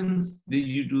questions? Did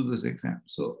you do those exams?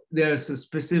 So there's a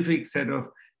specific set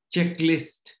of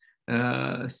checklist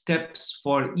steps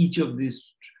for each of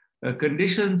these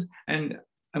conditions. And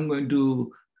I'm going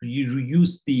to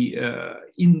use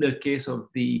in the case of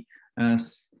the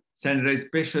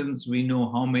standardized patients, we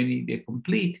know how many they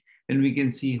complete, and we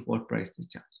can see what price they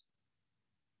charge.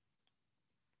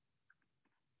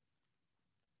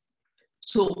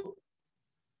 So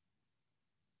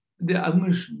I'm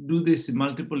going to do this in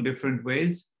multiple different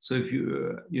ways. So if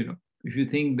if you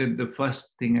think that the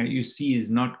first thing you see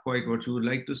is not quite what you would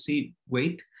like to see,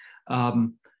 wait.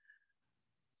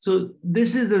 So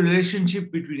this is the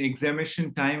relationship between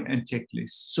examination time and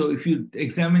checklist. So if you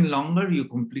examine longer, you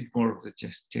complete more of the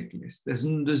checklist. There's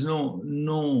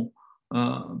no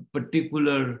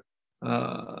particular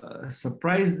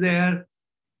surprise there,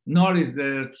 nor is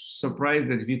there a surprise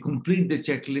that if you complete the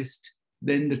checklist,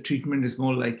 then the treatment is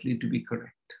more likely to be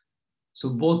correct. So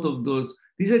both of those,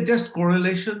 these are just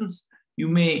correlations. You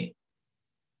may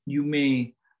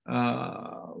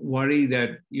worry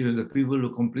that the people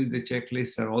who complete the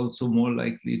checklists are also more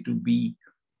likely to be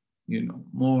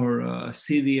more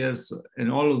serious,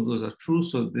 and all of those are true.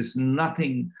 So there's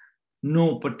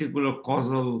no particular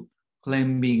causal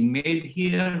claim being made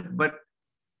here, but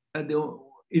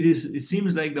it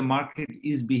seems like the market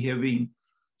is behaving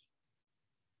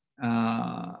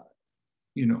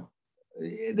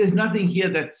there's nothing here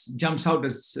that jumps out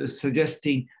as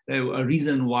suggesting a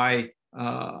reason why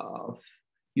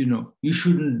you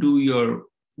shouldn't do your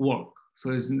work.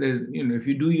 So if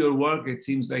you do your work, it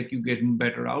seems like you get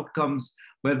better outcomes.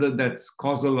 Whether that's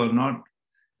causal or not,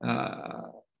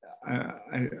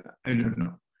 I don't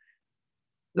know.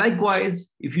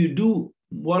 Likewise, if you do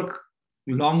work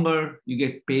longer, you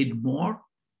get paid more,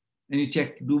 and you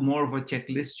do more of a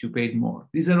checklist, you paid more.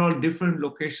 These are all different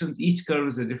locations. Each curve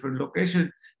is a different location.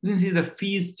 You can see the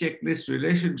fees checklist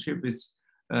relationship is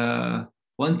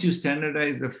once you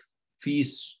standardize the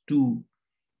fees to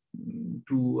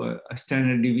a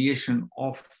standard deviation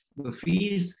of the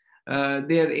fees,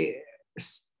 they're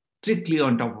strictly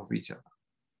on top of each other.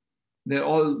 They're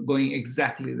all going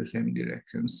exactly the same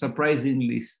direction.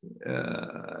 Surprisingly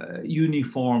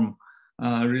uniform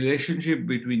relationship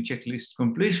between checklist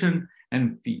completion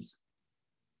and fees.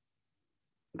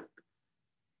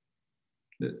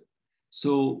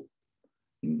 So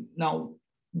now,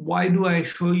 why do I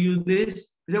show you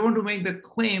this? Because I want to make the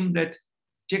claim that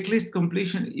checklist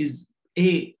completion is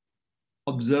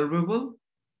observable.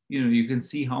 You can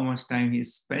see how much time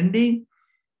he's spending.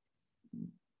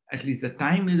 At least the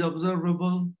time is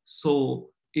observable. So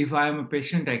if I'm a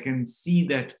patient, I can see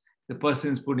that the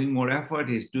person is putting more effort,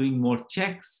 he's doing more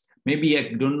checks. Maybe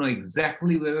I don't know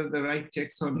exactly whether the right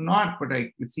checks or not, but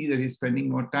I can see that he's spending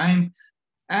more time.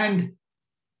 And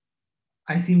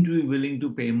I seem to be willing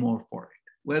to pay more for it.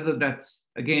 Whether that's,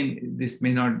 again, this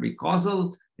may not be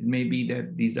causal. It may be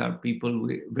that these are people,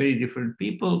 very different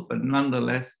people, but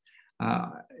nonetheless,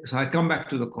 so I come back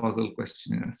to the causal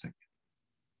question in a second.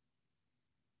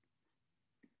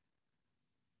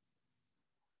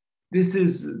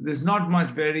 There's not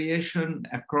much variation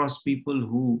across people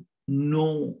who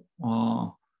know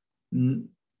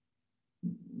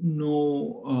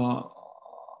know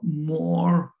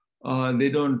more.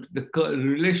 The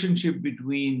relationship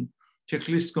between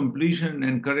checklist completion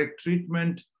and correct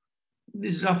treatment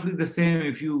is roughly the same.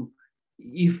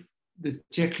 If the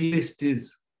checklist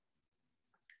is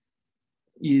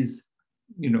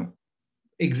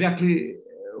exactly,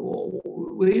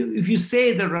 if you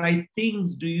say the right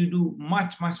things, do you do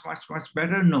much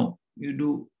better? No, you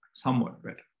do somewhat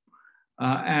better.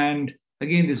 And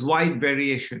again, there's wide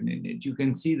variation in it. You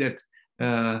can see that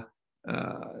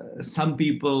some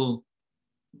people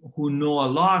who know a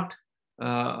lot,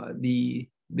 we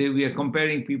are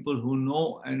comparing people who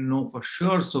know and know for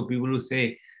sure. So people who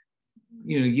say,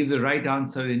 give the right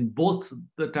answer in both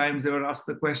the times they were asked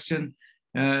the question,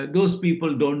 those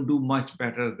people don't do much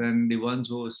better than the ones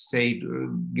who say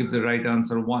give the right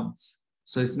answer once.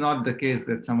 So it's not the case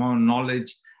that somehow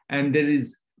knowledge, and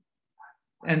there's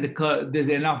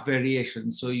enough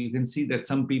variation. So you can see that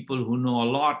some people who know a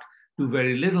lot do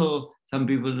very little, some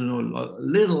people who know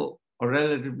little or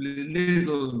relatively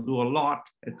little do a lot,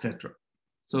 etc.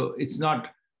 So it's not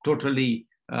totally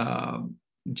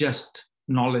just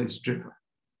knowledge driven.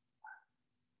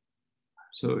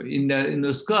 So in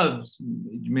those curves,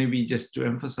 maybe just to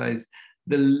emphasize,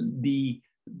 the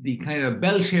kind of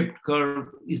bell-shaped curve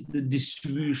is the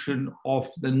distribution of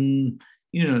the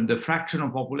fraction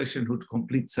of population who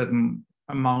complete certain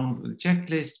amount of the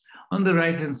checklist. On the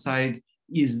right-hand side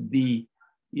is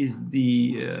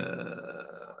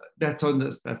that's on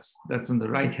the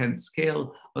right-hand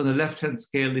scale. On the left-hand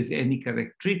scale is any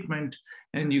correct treatment,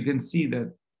 and you can see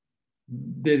that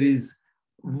there is,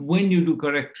 when you do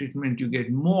correct treatment, you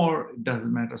get more. It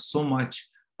doesn't matter so much.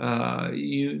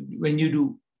 When you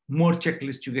do more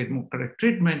checklists, you get more correct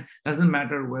treatment. Doesn't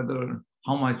matter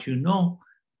how much you know,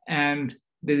 and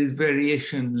there is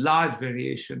variation, large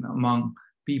variation among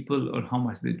people on how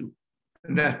much they do.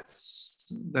 And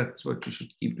that's what you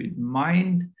should keep in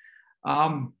mind.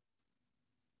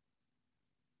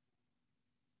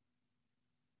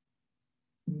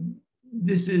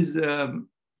 This is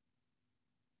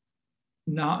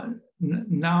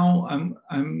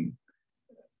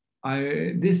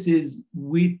this is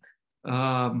with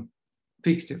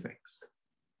fixed effects.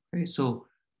 Okay, so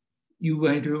you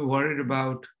might be worried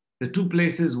about the two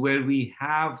places where we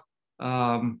have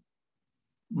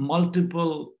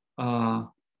multiple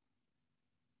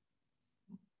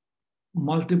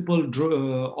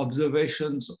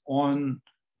observations on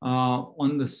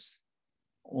the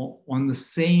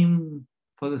same,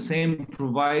 for the same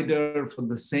provider, for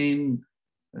the same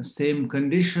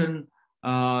condition.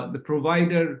 The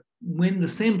provider, when the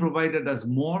same provider does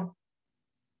more,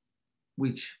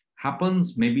 which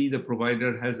happens, maybe the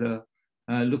provider has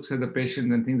looks at the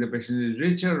patient and thinks the patient is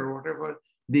richer or whatever,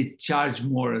 they charge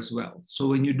more as well. So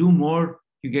when you do more,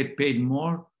 you get paid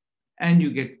more and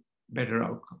you get better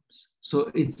outcomes.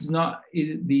 So it's not,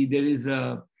 there's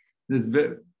at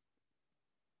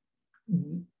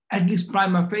least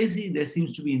prima facie, there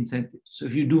seems to be incentives. So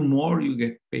if you do more, you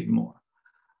get paid more.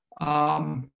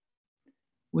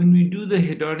 When we do the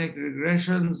hedonic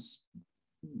regressions,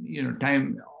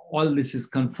 all this is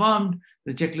confirmed.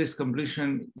 The checklist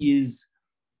completion is,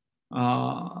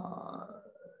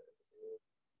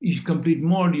 you complete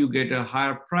more, you get a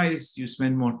higher price. You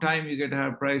spend more time, you get a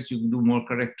higher price. You do more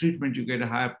correct treatment, you get a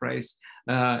higher price.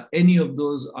 Any of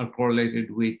those are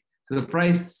correlated with. So the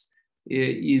price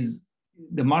is,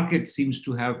 the market seems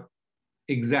to have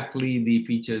exactly the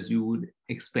features you would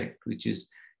expect, which is,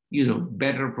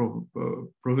 better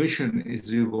provision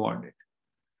is rewarded.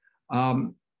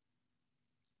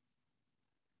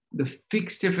 The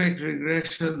fixed effect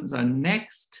regressions are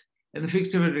next, and the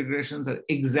fixed effect regressions are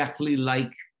exactly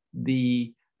like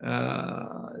the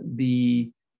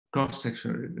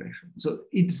cross-sectional regression. So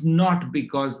it's not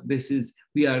because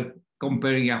we are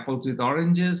comparing apples with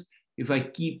oranges. If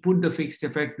I put the fixed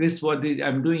effect,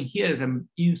 I'm doing here is I'm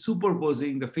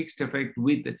superposing the fixed effect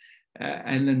with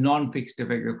and the non-fixed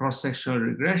effect, the cross-sectional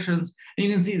regressions. And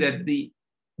you can see that they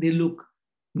look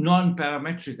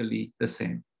non-parametrically the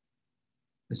same.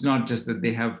 It's not just that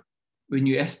they have, when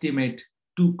you estimate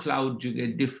two clouds, you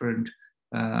get different,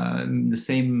 the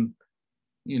same,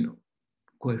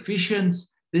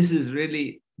 coefficients. This is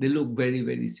really, they look very,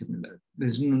 very similar.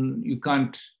 You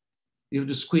have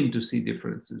to squint to see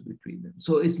differences between them.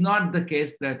 So it's not the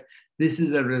case that this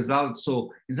is a result.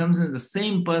 So in some sense, the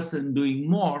same person doing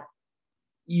more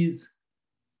gives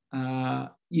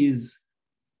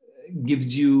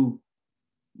you,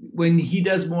 when he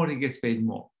does more, he gets paid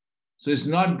more. So it's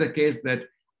not the case that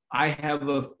I have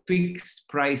a fixed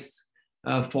price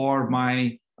for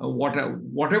my,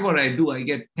 whatever I do, I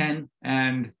get 10,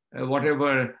 and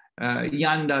whatever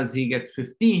Yann does, he gets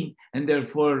 15, and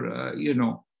therefore,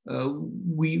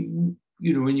 when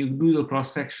you do the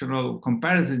cross-sectional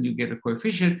comparison, you get a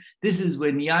coefficient. This is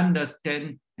when Yann does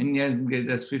 10 and Yann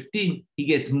does 15, he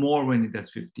gets more when he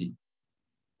does 15.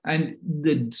 And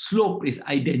the slope is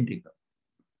identical.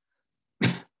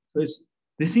 So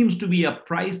there seems to be a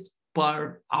price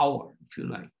per hour, if you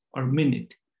like, or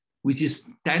minute, which is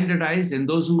standardized, and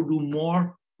those who do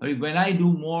more, or when I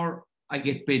do more, I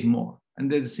get paid more.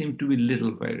 And there seems to be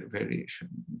little variation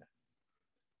in that.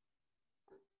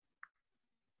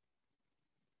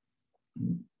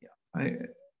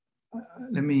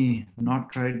 Let me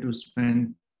not try to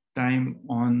spend time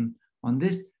on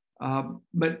this,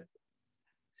 but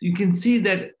you can see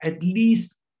that at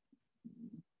least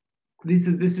this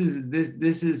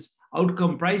is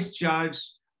outcome price charge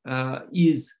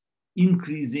is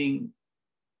increasing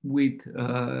with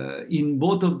in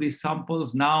both of these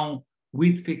samples now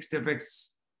with fixed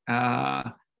effects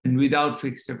and without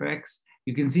fixed effects.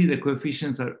 You can see the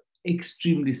coefficients are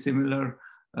extremely similar.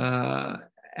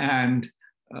 And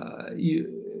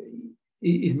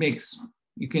it makes,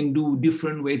 you can do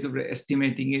different ways of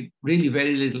estimating it. Really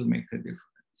very little makes a difference.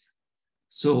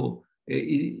 So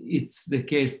it's the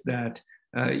case that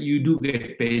you do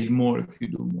get paid more if you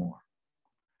do more.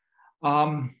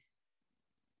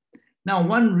 Now,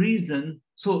 one reason,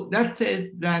 so that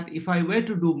says that if I were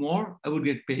to do more, I would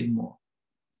get paid more,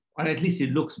 or at least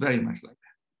it looks very much like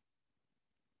that.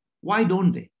 Why don't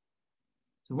they?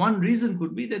 So one reason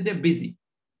could be that they're busy.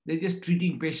 They're just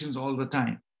treating patients all the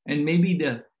time. And maybe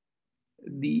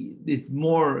it's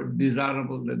more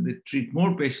desirable that they treat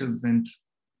more patients than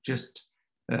just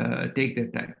take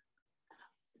their time.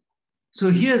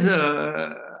 So here's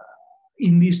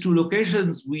in these two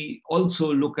locations, we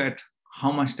also look at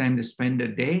how much time they spend a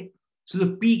day. So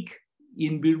the peak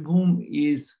in Birbhum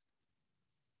is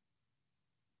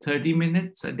 30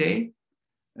 minutes a day.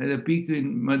 The peak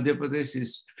in Madhya Pradesh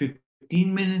is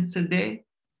 15 minutes a day.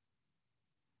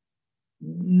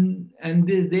 And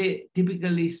they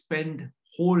typically spend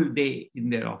whole day in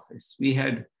their office.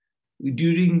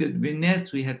 During the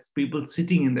vignettes, we had people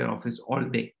sitting in their office all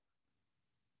day.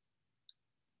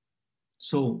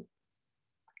 So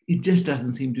it just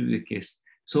doesn't seem to be the case.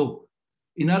 So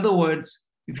in other words,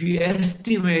 if you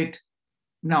estimate,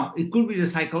 now it could be the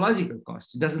psychological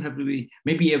cost. It doesn't have to be,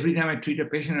 maybe every time I treat a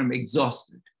patient, I'm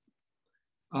exhausted.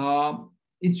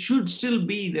 It should still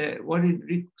be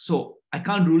so I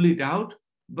can't rule it out,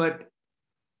 but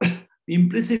the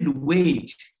implicit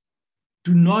wage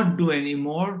to not do any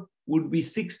more would be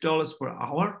 $6 per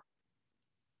hour.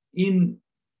 In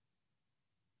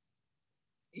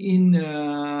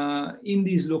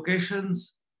these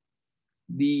locations,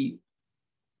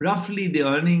 roughly the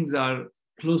earnings are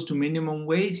close to minimum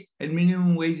wage, and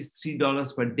minimum wage is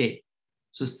 $3 per day.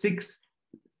 So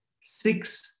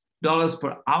 $6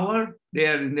 per hour. They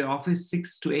are in the office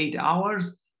 6 to 8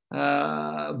 hours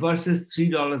versus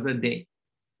 $3 a day.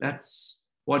 That's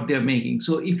what they're making.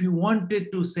 So if you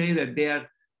wanted to say that they are,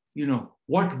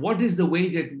 what is the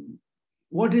wage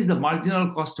what is the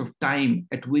marginal cost of time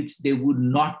at which they would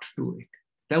not do it?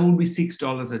 That would be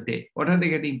 $6 a day. What are they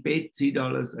getting paid?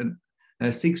 $6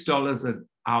 an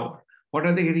hour. What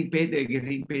are they getting paid? They're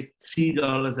getting paid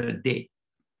 $3 a day.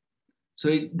 So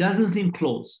it doesn't seem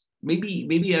close.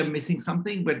 Maybe I'm missing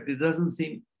something, but it doesn't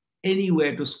seem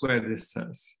anywhere to square this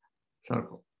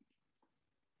circle.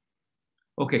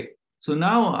 Okay, so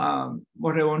now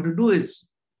what I want to do is,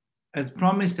 as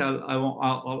promised,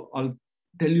 I'll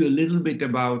tell you a little bit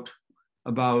about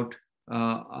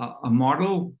a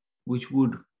model which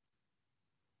would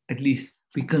at least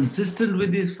be consistent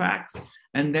with these facts,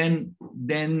 and then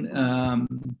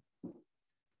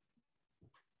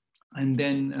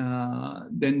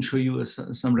show you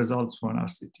some results for our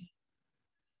city.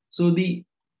 So the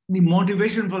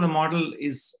motivation for the model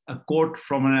is a quote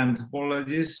from an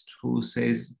anthropologist who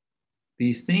says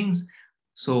these things.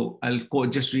 So I'll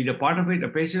just read a part of it. A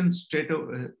patient straight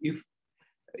away,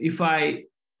 if I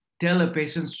tell a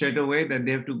patient straight away that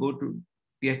they have to go to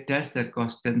get tests that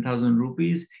cost 10,000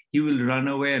 rupees, he will run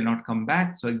away and not come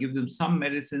back. So I give them some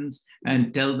medicines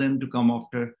and tell them to come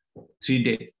after 3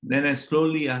 days. Then I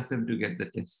slowly ask them to get the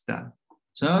tests done.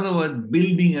 So in other words,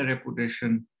 building a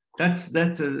reputation, that's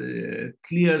a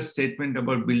clear statement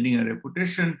about building a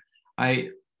reputation.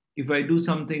 If I do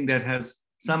something that has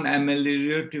some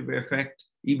ameliorative effect,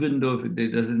 even though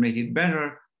it doesn't make it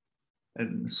better,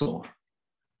 and so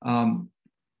on.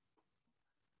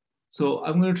 So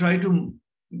I'm going to try to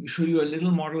show you a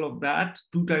little model of that.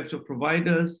 2 types of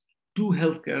providers, 2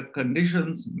 healthcare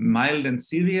conditions, mild and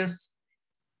serious.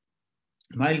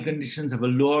 Mild conditions have a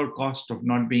lower cost of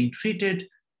not being treated.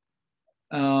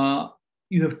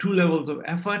 you have two levels of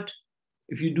effort.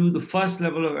 If you do the first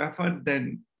level of effort,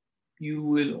 then you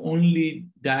will only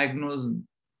diagnose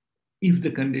if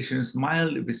the condition is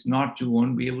mild. If it's not, you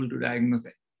won't be able to diagnose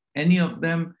any of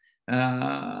them.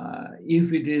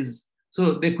 If it is,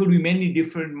 so there could be many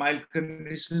different mild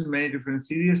conditions, many different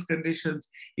serious conditions.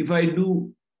 If I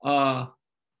do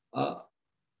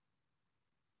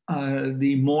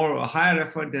the more higher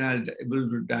effort, then I'll be able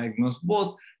to diagnose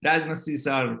both. Diagnoses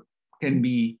can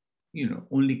be,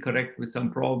 only correct with some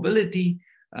probability.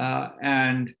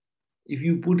 And if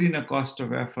you put in a cost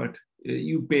of effort,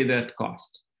 you pay that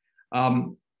cost.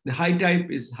 The high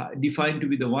type is defined to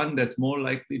be the one that's more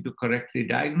likely to correctly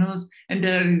diagnose, and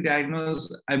directly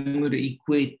diagnose, I'm going to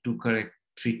equate to correct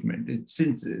treatment.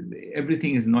 Since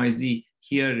everything is noisy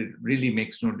here, it really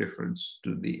makes no difference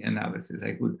to the analysis.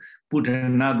 I could put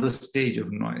another stage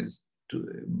of noise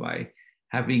by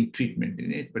having treatment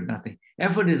in it, but nothing.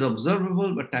 Effort is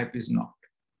observable, but type is not.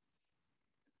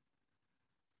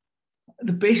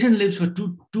 The patient lives for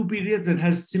two periods and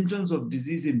has symptoms of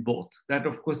disease in both. That,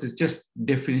 of course, is just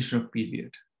definition of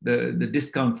period. The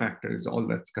discount factor is all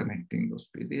that's connecting those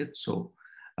periods. So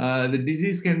the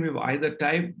disease can be of either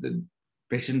type. The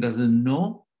patient doesn't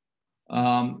know.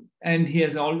 And he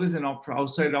has always an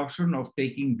outside option of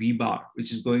taking V-bar,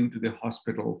 which is going to the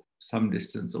hospital some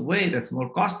distance away. That's more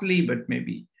costly, but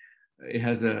maybe it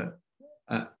has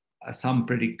some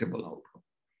predictable outcome.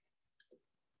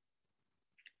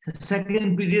 The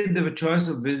second period, they have a choice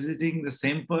of visiting the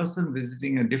same person,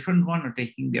 visiting a different one, or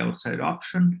taking the outside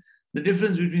option. The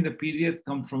difference between the periods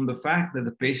comes from the fact that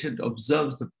the patient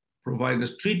observes the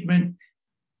provider's treatment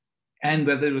and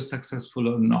whether it was successful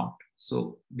or not.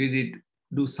 So did it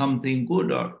do something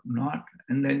good or not?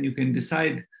 And then you can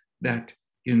decide that,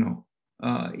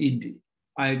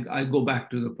 I go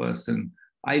back to the person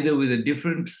either with a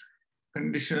different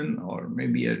condition or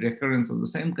maybe a recurrence of the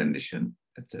same condition,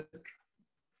 etc.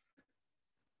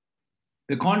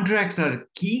 The contracts are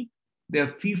key. They are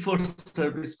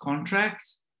fee-for-service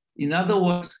contracts. In other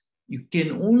words, you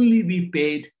can only be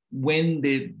paid when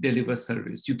they deliver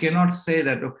service. You cannot say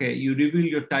that, okay, you reveal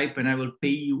your type and I will pay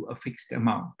you a fixed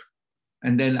amount,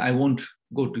 and then I won't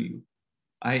go to you.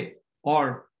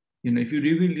 Or if you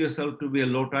reveal yourself to be a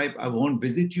low type, I won't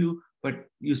visit you, but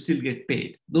you still get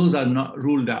paid. Those are not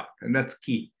ruled out, and that's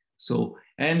key. So,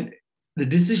 and the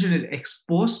decision is ex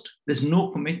post. There's no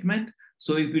commitment.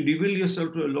 So if you reveal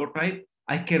yourself to a low type,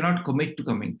 I cannot commit to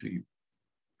come to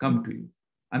you.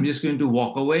 I'm just going to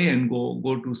walk away and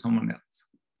go to someone else.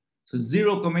 So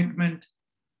zero commitment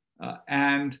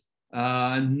and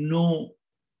no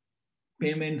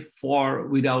payment for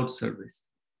without service.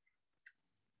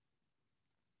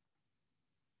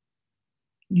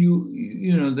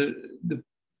 The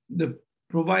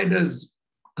provider's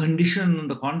condition on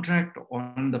the contract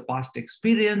on the past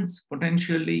experience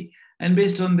potentially, and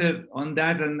based on that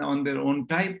and on their own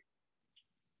type,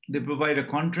 they provide a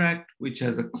contract which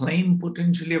has a claim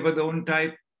potentially about their own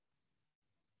type,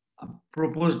 a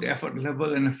proposed effort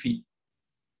level, and a fee.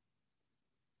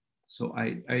 So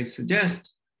I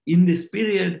suggest in this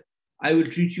period, I will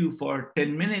treat you for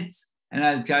 10 minutes and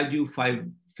I'll charge you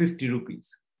 50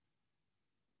 rupees.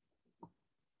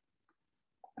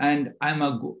 And I'm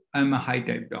a high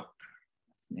type doctor.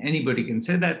 Anybody can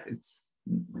say that.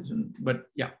 But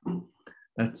yeah,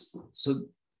 that's so.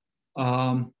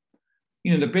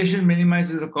 The patient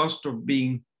minimizes the cost of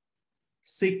being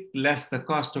sick, less the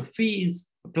cost of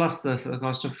fees, plus the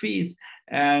cost of fees,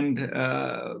 and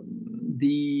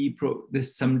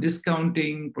there's some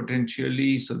discounting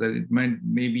potentially, so that it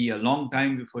may be a long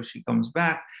time before she comes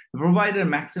back. The provider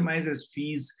maximizes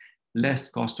fees, less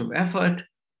cost of effort.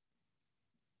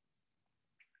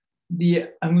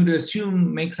 I'm going to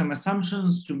make some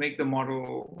assumptions to make the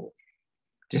model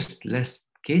just less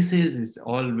cases. It's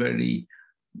all very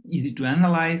easy to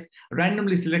analyze.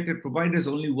 Randomly selected provider is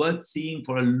only worth seeing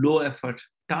for a low effort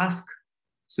task.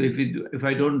 So if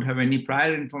I don't have any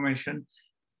prior information,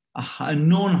 a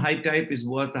known high type is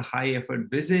worth a high effort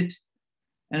visit,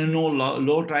 and a known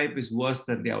low type is worse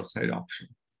than the outside option.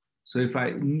 So if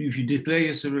you declare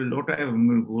yourself a low type, I'm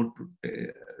going to go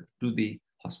to the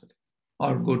hospital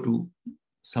or go to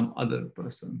some other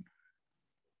person.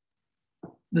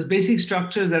 The basic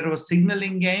structure is that of a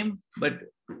signaling game, but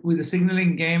with the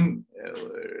signaling game,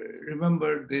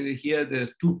 remember here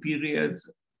there's two periods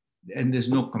and there's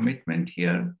no commitment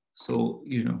here. So,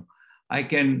 I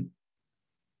can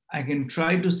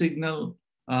try to signal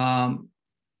my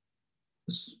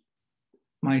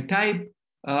type.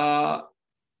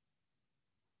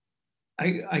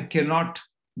 I cannot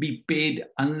be paid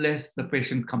unless the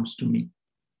patient comes to me.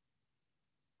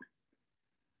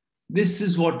 this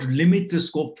is what limits the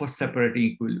scope for separating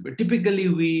equilibrium. Typically,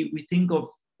 we think of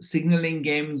signaling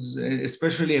games,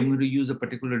 especially I'm going to use a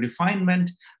particular refinement.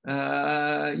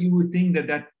 You would think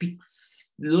that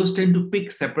picks, those tend to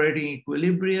pick separating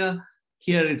equilibria.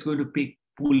 Here it's going to pick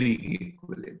pooling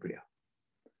equilibria.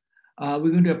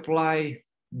 We're going to apply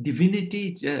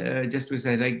divinity just because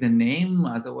I like the name.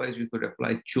 Otherwise, we could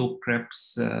apply choke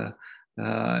creps,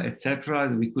 etc.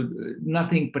 We could,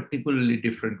 nothing particularly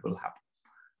different will happen.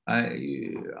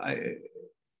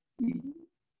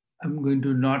 I'm going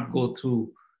to not go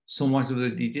through so much of the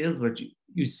details, but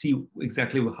you see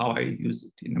exactly how I use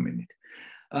it in a minute.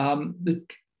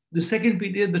 The second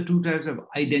period, the two types have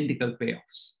identical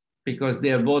payoffs because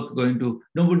they are both going to,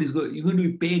 you're going to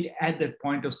be paid at that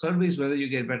point of service, whether you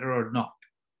get better or not.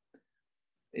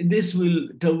 This will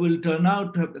turn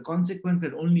out to have the consequence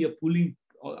that only a pooling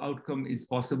outcome is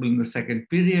possible in the second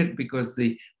period, because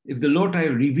if the low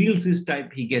type reveals his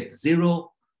type, he gets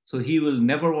 0. So he will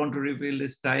never want to reveal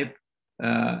his type.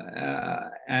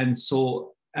 And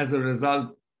so as a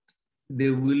result,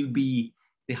 there will be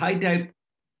the high type.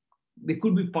 There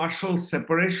could be partial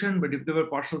separation, but if there were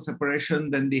partial separation,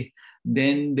 then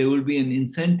there will be an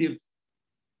incentive.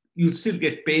 You'll still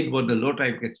get paid what the low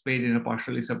type gets paid in a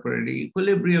partially separated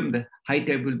equilibrium. The high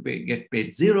type will get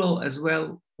paid 0 as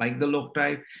well, like the low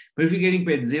type. But if you're getting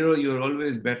paid 0, you're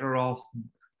always better off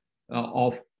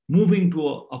of moving to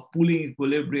a pooling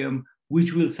equilibrium,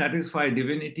 which will satisfy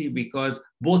divinity because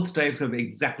both types have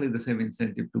exactly the same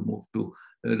incentive to move to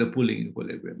the pooling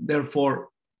equilibrium. Therefore,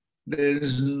 there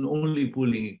is only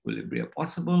pooling equilibria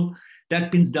possible.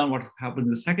 That pins down what happens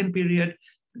in the second period.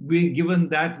 Given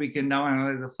that, we can now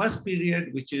analyze the first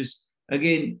period, which is,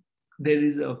 again, there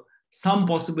is some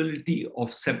possibility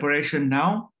of separation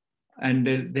now, and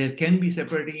there can be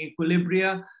separating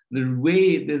equilibria. The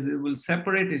way this will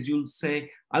separate is you'll say,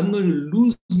 I'm going to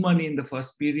lose money in the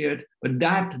first period, but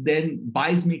that then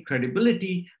buys me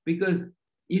credibility, because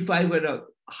if I were a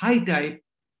high type,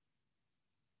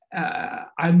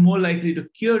 I'm more likely to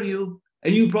cure you,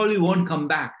 and you probably won't come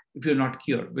back if you're not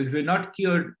cured. But if you're not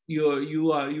cured, you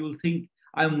will think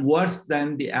I'm worse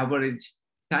than the average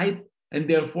type, and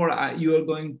therefore you are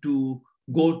going to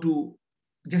go to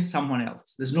just someone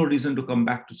else. There's no reason to come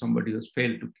back to somebody who's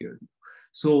failed to cure you.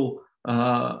 So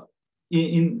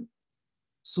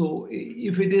so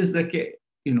if it is the case,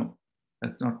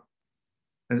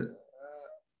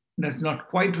 that's not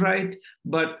quite right,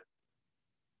 but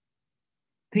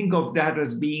think of that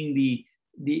as being the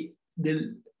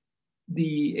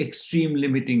extreme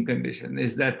limiting condition,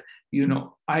 is that,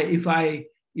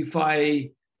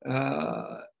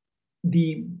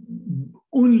 the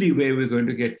only way we're going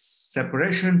to get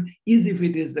separation is if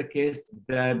it is the case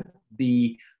that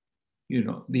the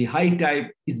high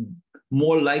type is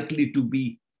more likely to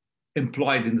be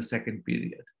employed in the second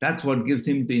period. That's what gives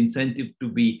him the incentive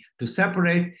to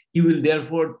separate. He will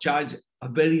therefore charge a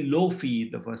very low fee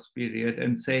in the first period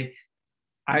and say,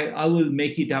 I will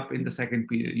make it up in the second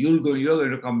period. You're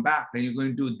going to come back, and you're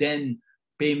going to then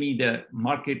pay me the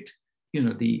market,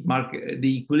 the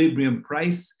equilibrium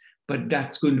price, but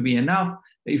that's going to be enough.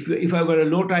 If I were a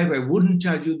low type, I wouldn't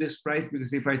charge you this price,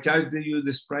 because if I charged you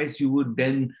this price, you would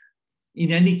then,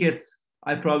 in any case,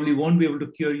 I probably won't be able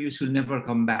to cure you, so you'll never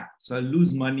come back. So I'll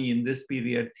lose money in this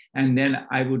period, and then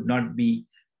I would not be.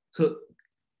 So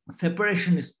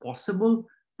separation is possible,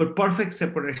 but perfect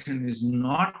separation is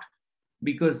not,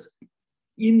 because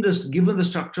given the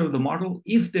structure of the model,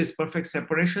 if there's perfect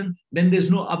separation, then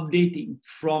there's no updating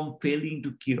from failing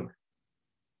to cure.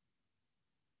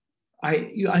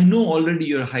 I know already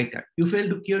you're high type. You fail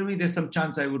to cure me, there's some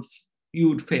chance you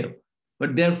would fail.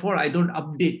 But therefore, I don't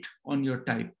update on your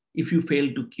type if you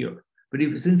fail to cure. But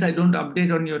since I don't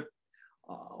update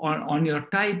on your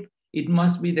type, it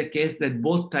must be the case that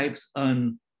both types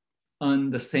earn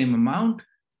the same amount,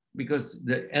 because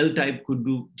the L type could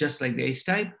do just like the H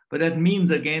type. But that means,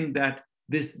 again, that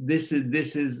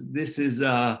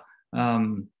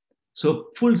so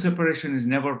full separation is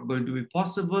never going to be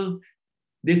possible.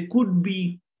 There could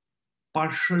be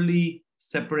partially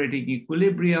separating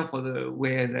equilibria for the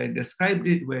way as I described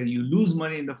it, where you lose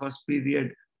money in the first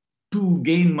period to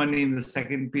gain money in the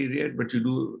second period, but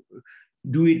you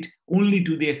do it only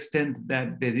to the extent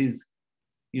that there is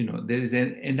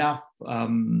enough.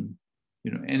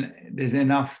 There's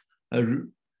enough.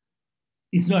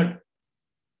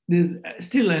 There's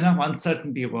still enough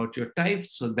uncertainty about your type,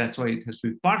 so that's why it has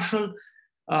to be partial.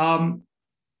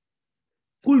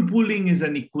 Full pooling is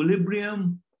an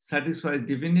equilibrium, satisfies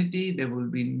divinity. There will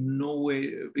be no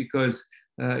way, because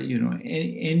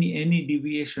any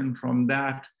deviation from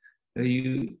that,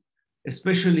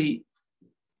 especially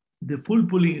the full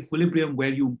pooling equilibrium, where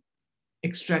you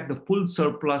extract the full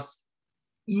surplus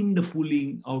in the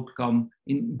pooling outcome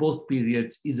in both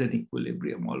periods, is an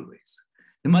equilibrium always.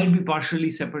 There might be partially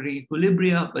separate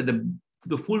equilibria, but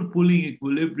the full pooling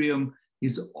equilibrium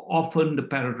is often the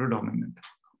Pareto dominant.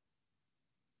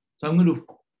 So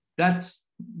that's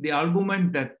the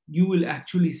argument, that you will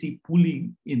actually see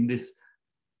pooling in this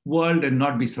world and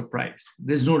not be surprised.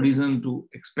 There's no reason to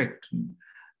expect.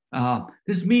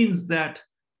 This means that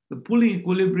the pooling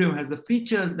equilibrium has the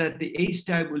feature that the H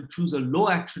type will choose a low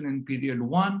action in period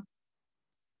 1.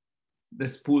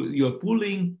 You're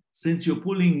pooling. Since you're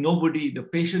pooling, the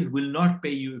patient will not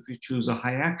pay you if you choose a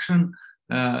high action.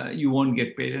 You won't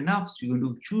get paid enough. So you're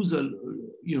going to choose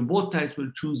both types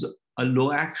will choose a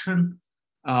low action.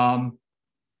 The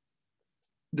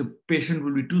patient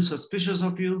will be too suspicious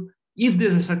of you. If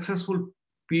there's a successful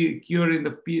cure in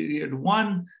the period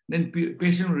 1, then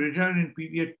patient will return in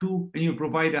period 2, and you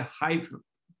provide a high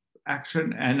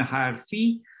action and a higher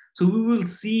fee. So we will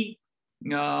see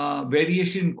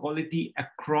variation in quality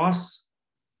across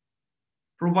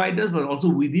providers, but also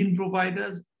within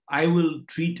providers. I will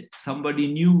treat somebody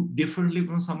new differently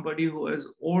from somebody who is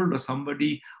old, or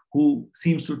somebody who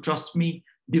seems to trust me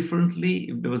differently.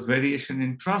 If there was variation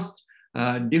in trust,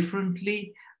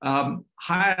 differently.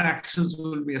 Higher actions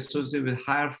will be associated with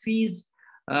higher fees.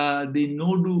 The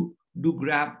no-do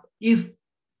grab. If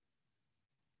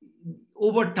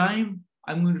over time,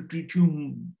 I'm going to treat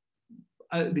you,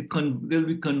 there'll be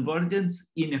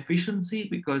convergence in efficiency,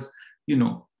 because,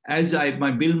 as I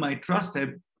build my trust,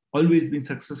 I've always been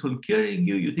successful curing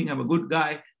you. You think I'm a good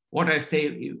guy. What I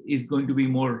say is going to be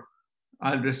more,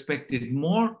 I'll respect it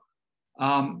more.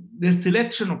 There's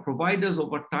selection of providers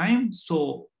over time.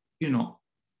 So,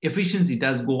 efficiency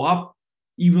does go up,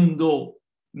 even though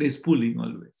there's pooling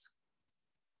always.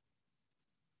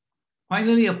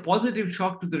 Finally, a positive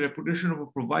shock to the reputation of a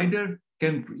provider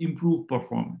can improve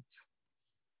performance.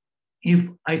 If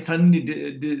I suddenly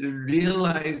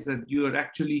realize that you are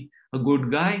actually a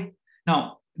good guy.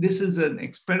 Now, this is an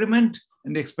experiment,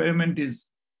 and the experiment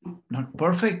is not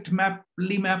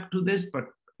perfectly mapped to this, but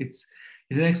it's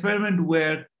an experiment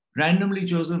where randomly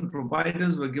chosen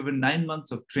providers were given 9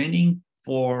 months of training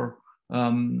for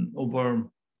a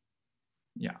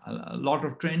lot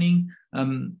of training.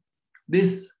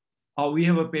 We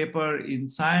have a paper in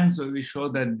Science where we show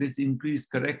that this increased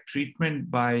correct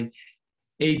treatment by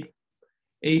 8%,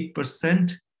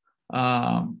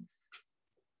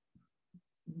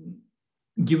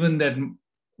 given that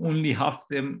only half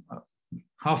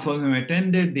of them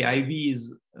attended. The IV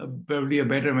is probably a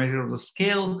better measure of the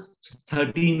scale.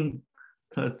 13%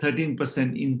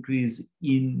 increase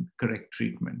in correct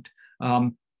treatment.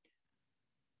 One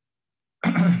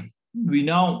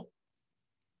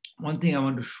thing I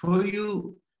want to show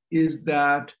you is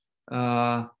that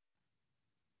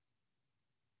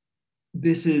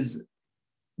this is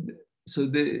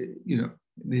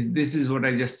what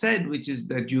I just said, which is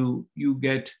that you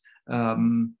get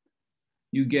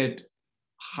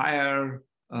higher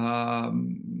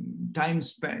time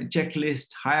spent,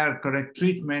 checklist, higher correct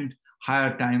treatment,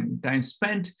 higher time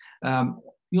spent.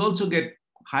 You also get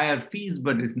higher fees,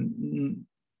 but it's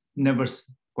never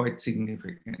quite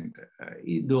significant.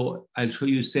 Though I'll tell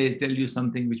you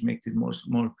something which makes it more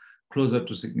closer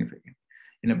to significant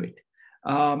in a bit.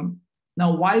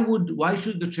 Now, why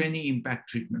should the training impact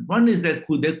treatment? One is that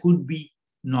there could be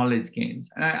knowledge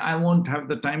gains. And I won't have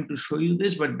the time to show you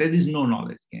this, but there is no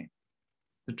knowledge gain.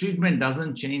 The treatment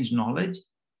doesn't change knowledge.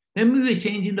 There may be a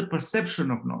change in the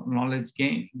perception of knowledge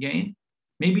gain.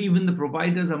 Maybe even the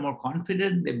providers are more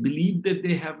confident. They believe that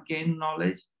they have gained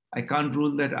knowledge. I can't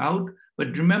rule that out.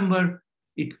 But remember,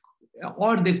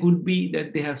 or they could be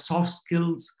that they have soft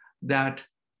skills that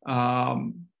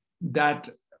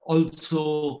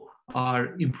also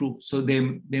are improved. So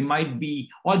they might be,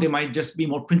 or they might just be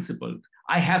more principled.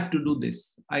 I have to do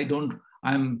this.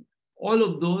 All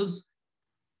of those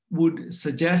would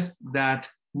suggest that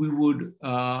we would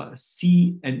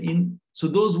see so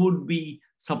those would be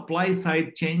supply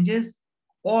side changes,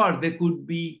 or they could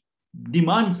be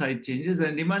demand side changes,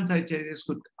 and demand side changes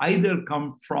could either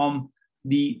come from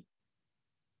the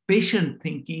patient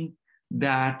thinking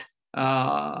that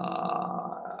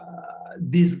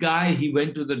this guy, he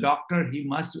went to the doctor, he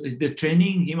must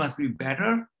be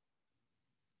better.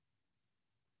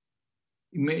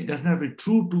 It doesn't have to be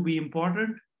true to be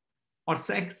important. Or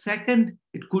second,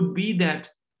 it could be that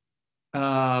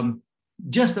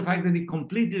just the fact that he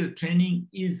completed a training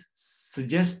is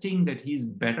suggesting that he's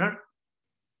better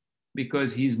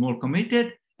because he's more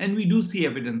committed, and we do see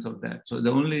evidence of that. So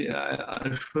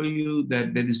I'll show you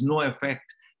that there is no effect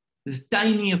There's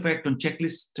tiny effect on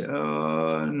checklist,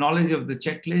 knowledge of the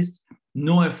checklist,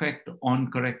 no effect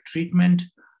on correct treatment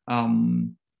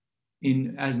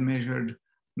as measured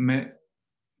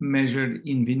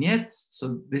in vignettes.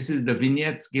 So this is the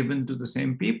vignettes given to the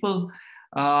same people.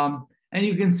 And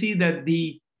you can see that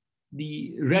the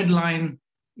red line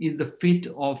is the fit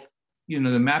of, the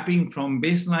mapping from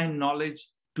baseline knowledge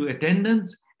to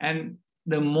attendance. And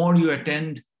the more you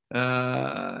attend,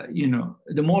 the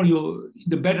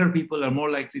better people are more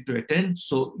likely to attend.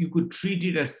 So you could treat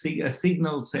it as a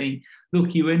signal saying, look,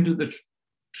 he went to the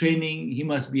training, he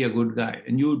must be a good guy.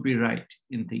 And you would be right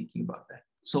in thinking about that.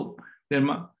 So there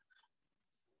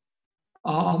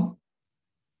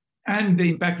and the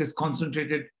impact is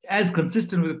concentrated as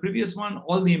consistent with the previous one.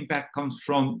 All the impact comes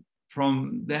from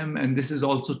them. And this is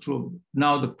also true.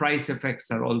 Now the price effects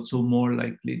are also more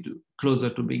likely to closer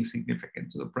to being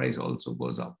significant. So the price also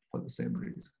goes up for the same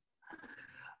reason.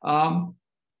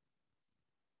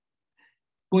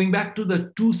 Going back to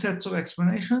the two sets of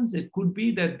explanations, it could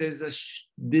be that there's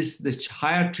the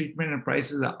higher treatment and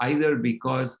prices are either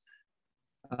because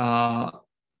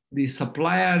the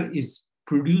supplier is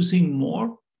producing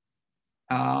more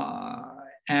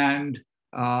and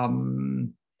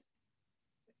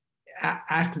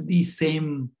at the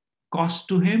same cost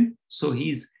to him. So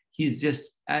he's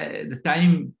just at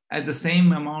the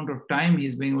same amount of time,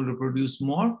 he's being able to produce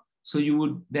more. So you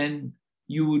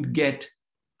would get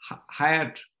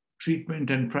higher treatment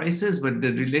and prices, but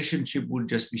the relationship would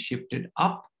just be shifted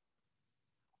up.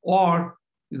 Or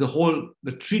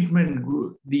the treatment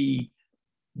group, the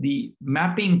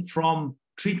mapping from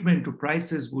treatment to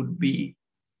prices would be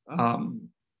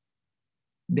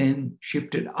then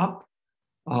shifted up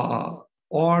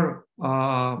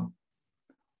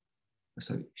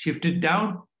shifted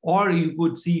down, or you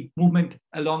could see movement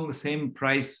along the same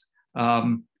price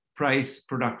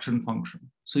production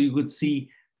function. So you could see,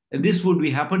 and this would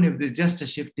happen if there's just a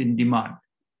shift in demand.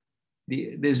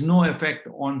 There's no effect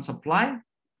on supply.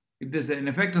 If there's an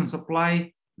effect on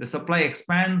supply, the supply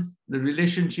expands, the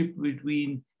relationship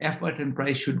between effort and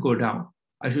price should go down.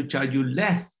 I should charge you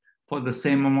less for the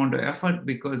same amount of effort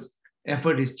because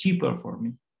effort is cheaper for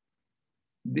me.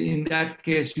 In that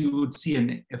case, you would see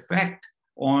an effect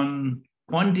on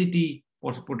quantity,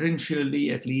 or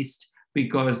potentially at least,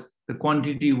 because the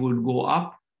quantity would go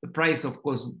up. The price, of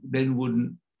course,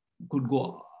 then could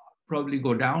probably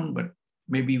go down, but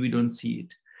maybe we don't see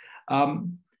it.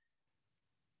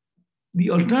 The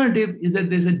alternative is that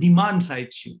there's a demand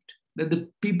side shift, that the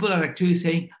people are actually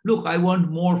saying, look, I want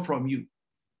more from you.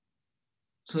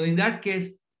 So in that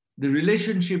case, the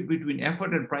relationship between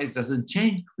effort and price doesn't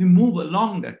change. We move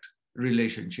along that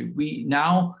relationship.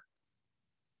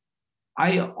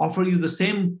 I offer you the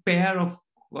same pair of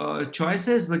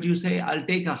choices, but you say, I'll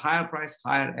take a higher price,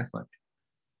 higher effort.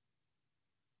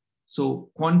 So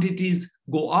quantities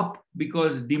go up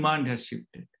because demand has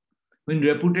shifted. When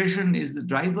reputation is the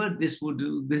driver, this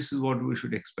is what we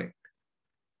should expect.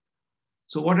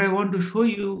 So what I want to show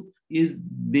you is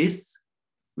this,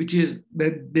 which is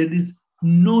that there is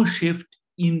no shift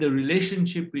in the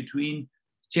relationship between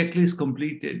checklist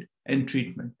completed and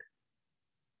treatment.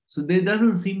 So there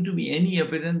doesn't seem to be any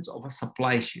evidence of a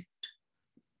supply shift.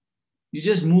 You're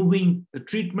just moving the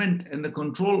treatment and the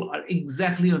control are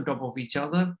exactly on top of each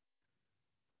other.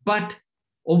 But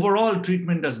overall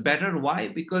treatment does better. Why?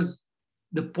 Because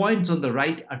the points on the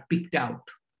right are picked out.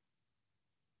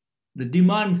 The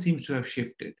demand seems to have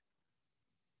shifted.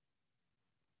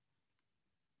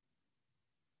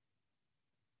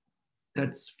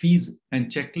 That's fees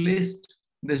and checklist.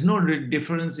 There's no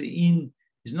difference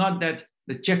it's not that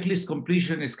the checklist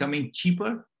completion is coming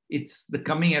cheaper, it's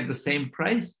coming at the same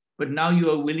price, but now you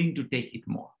are willing to take it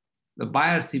more. The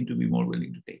buyers seem to be more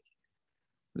willing to take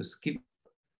it. So skip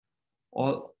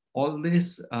all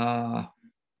this. I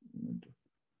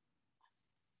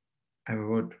have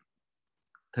about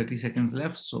 30 seconds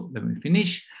left, so let me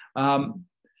finish.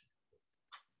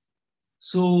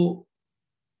 So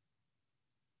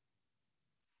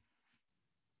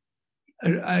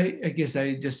I guess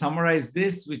I just summarized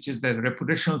this, which is that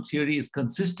reputational theory is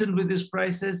consistent with these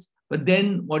prices. But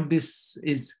then what this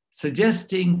is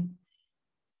suggesting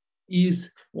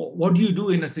is what do you do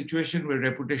in a situation where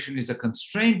reputation is a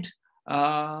constraint?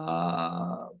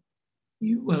 One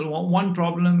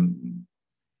problem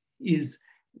is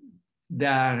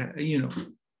that,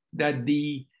 that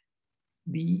the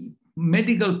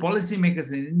medical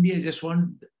policymakers in India just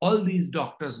want all these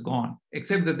doctors gone,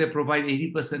 except that they provide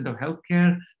 80% of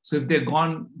healthcare. So if they're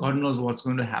gone, God knows what's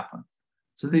going to happen.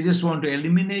 So they just want to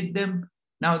eliminate them.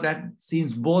 Now that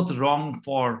seems both wrong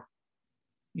for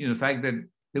the fact that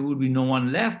there would be no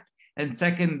one left, And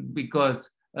second, because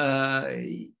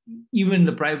even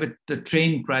the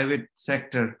trained private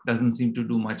sector doesn't seem to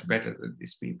do much better than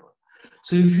these people.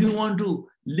 So if you want to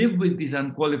live with these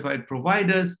unqualified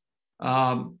providers,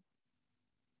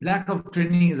 lack of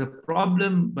training is a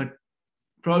problem, but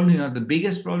probably not the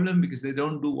biggest problem because they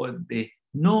don't do what they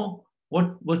know.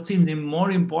 What seems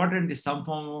more important is some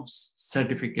form of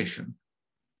certification.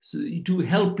 So to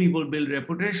help people build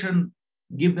reputation,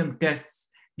 give them tests,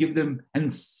 give them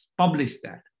and publish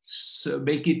that. So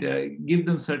make it, give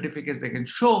them certificates they can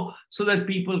show so that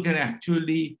people can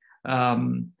actually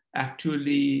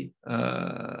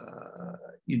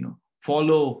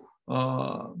follow,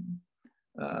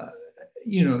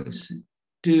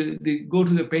 they go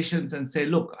to the patients and say,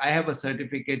 look, I have a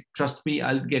certificate, trust me,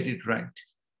 I'll get it right.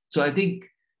 So I think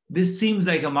this seems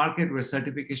like a market where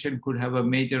certification could have a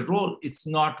major role. It's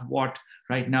not what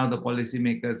right now the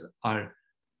policymakers are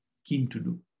keen to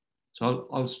do. So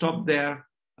I'll stop there.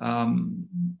 I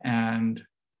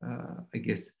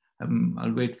guess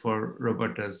I'll wait for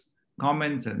Roberta's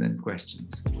comments and then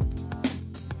questions.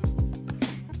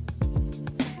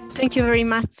 Thank you very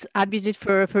much, Abhijit,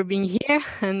 for being here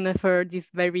and for this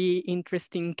very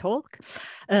interesting talk.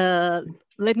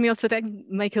 Let me also thank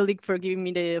my colleague for giving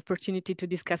me the opportunity to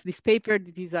discuss this paper.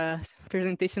 This is a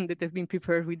presentation that has been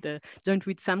prepared joint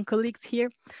with some colleagues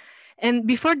here. And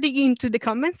before digging into the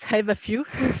comments, I have a few,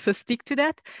 so stick to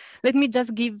that. Let me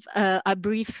just give a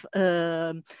brief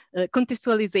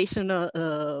contextualization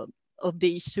of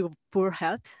the issue of poor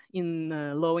health in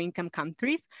low-income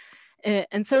countries.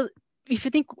 And so if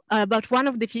you think about one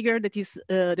of the figures that is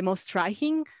the most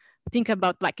striking, think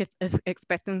about like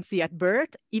expectancy at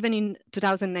birth. Even in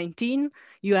 2019,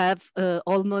 you have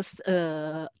almost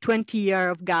 20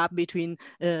 years of gap between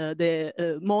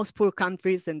the most poor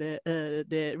countries and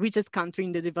the richest country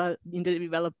in the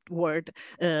developed world.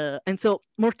 And so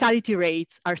mortality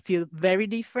rates are still very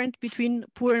different between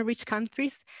poor and rich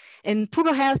countries. And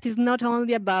poor health is not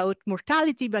only about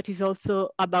mortality, but is also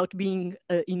about being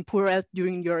in poor health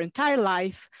during your entire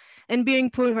life. And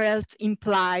being poor health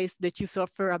implies that you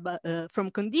suffer from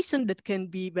conditions that can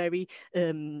be very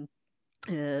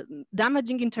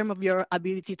damaging in terms of your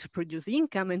ability to produce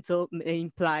income, and so may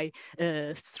imply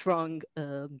strong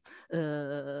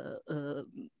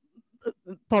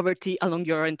poverty along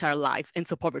your entire life, and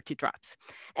so poverty traps.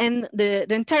 And the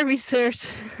entire research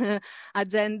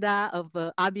agenda of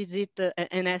Abhijit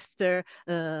and Esther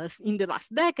in the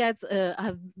last decades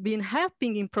have been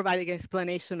helping in providing an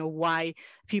explanation of why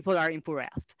people are in poor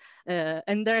health.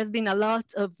 And there has been a lot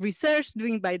of research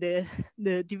doing by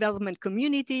the development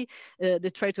community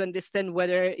that try to understand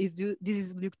whether this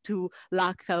is due to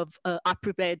lack of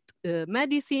appropriate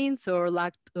medicines or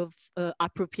lack of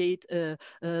appropriate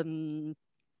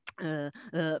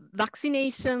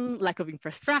vaccination, lack of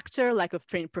infrastructure, lack of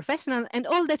trained professionals, and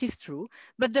all that is true.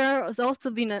 But there has also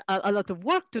been a lot of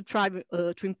work to try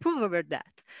to improve over that.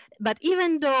 But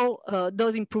even though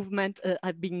those improvements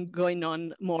have been going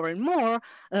on more and more,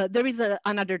 there is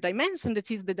another dimension that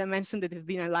is the dimension that has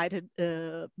been highlighted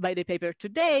by the paper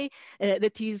today,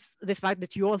 that is the fact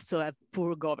that you also have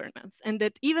poor governance. And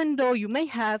that even though you may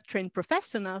have trained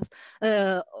professionals,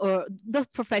 or those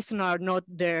professionals are not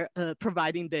there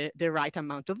providing the right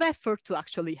amount of effort to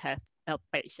actually help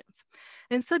patients.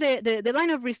 And so the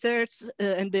line of research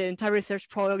and the entire research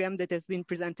program that has been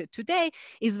presented today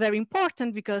is very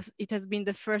important because it has been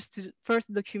the first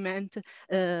document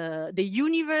the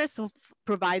universe of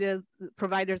providers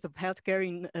of healthcare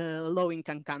in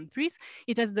low-income countries.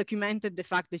 It has documented the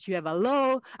fact that you have a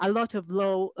lot of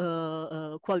low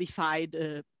qualified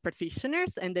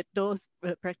practitioners, and that those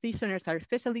practitioners are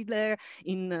especially there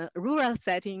in rural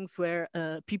settings where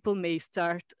people may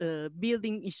start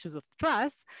building issues of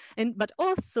trust. But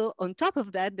also on top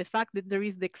of that, the fact that there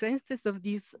is the existence of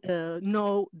this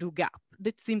no-do gap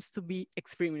that seems to be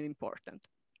extremely important.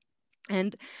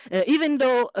 And even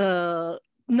though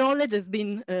knowledge has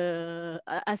been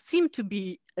seemed to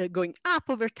be going up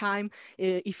over time.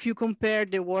 If you compare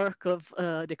the work of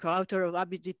the co-author of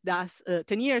Abhijit Das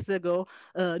 10 years ago,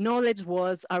 knowledge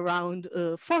was around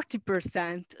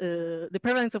 40%. The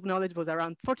prevalence of knowledge was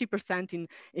around 40%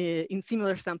 in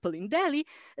similar sample in Delhi.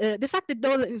 The fact that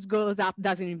knowledge goes up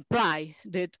doesn't imply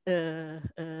that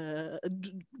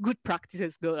good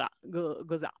practices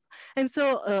goes up. And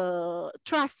so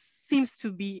trust seems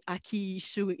to be a key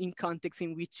issue in context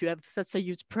in which you have such a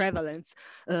huge prevalence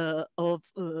of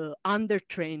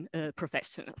undertrained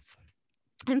professionals.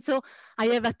 And so I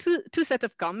have a two set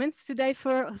of comments today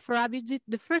for Abhijit.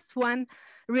 The first one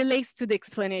relates to the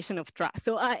explanation of trust.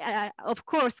 So of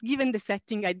course, given the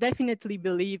setting, I definitely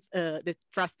believe that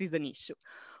trust is an issue.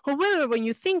 However, when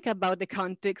you think about the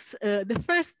context, the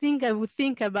first thing I would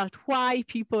think about why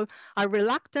people are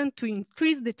reluctant to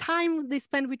increase the time they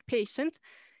spend with patients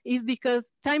is because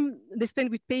time they spend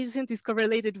with patients is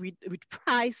correlated with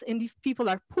price. And if people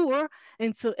are poor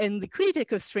and liquidity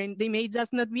constrained, they may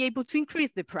just not be able to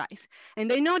increase the price.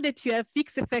 And I know that you have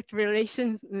fixed effect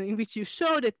relations in which you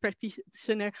show that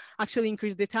practitioners actually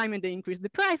increase the time and they increase the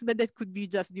price, but that could be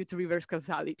just due to reverse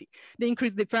causality. They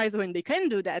increase the price when they can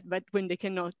do that, but when they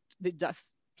cannot, they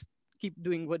just keep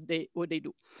doing what they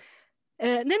do.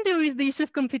 Then there is the issue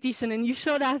of competition, and you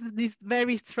showed us this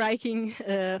very striking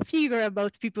figure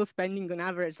about people spending on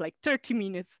average like 30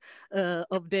 minutes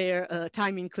of their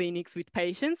time in clinics with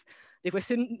patients. The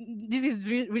question, this is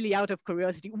really out of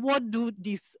curiosity, what do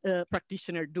these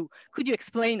practitioners do? Could you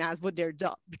explain us what their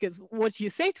job? Because what you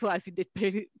say to us is that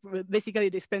basically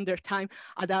they spend their time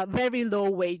at a very low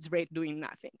wage rate doing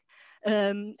nothing.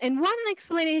 And one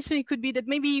explanation could be that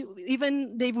maybe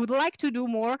even they would like to do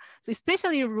more,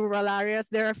 especially in rural areas.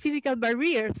 There are physical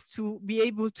barriers to be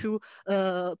able to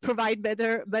provide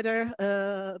better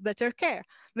care.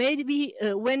 Maybe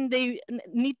when they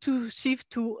need to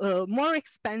shift to a more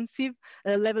expensive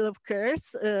level of cares,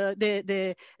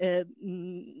 the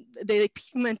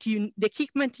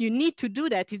equipment you need to do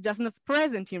that is just not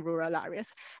present in rural areas.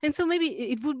 And so maybe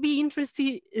it would be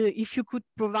interesting if you could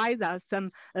provide us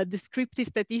some descriptive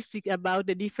statistics about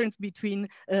the difference between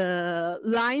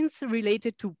lines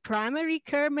related to primary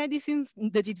care medicines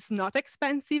that it's not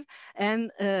expensive and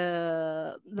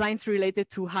lines related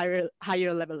to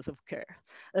higher levels of care.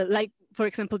 Like, for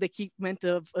example, the equipment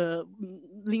of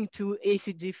linked to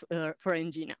ACG for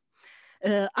angina.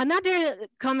 Another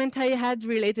comment I had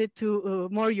related to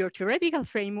more your theoretical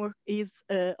framework is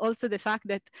also the fact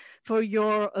that for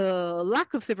your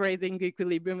lack of separating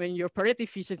equilibrium and your Pareto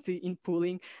efficiency in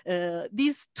pooling,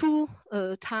 these two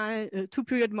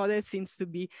period models seems to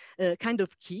be kind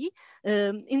of key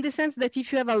in the sense that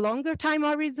if you have a longer time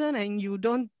horizon and you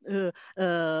don't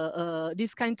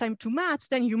this kind of time too much,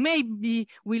 then you may be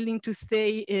willing to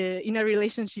stay in a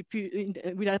relationship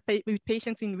with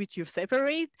patients in which you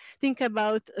separate. Think about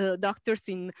doctors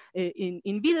in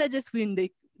villages when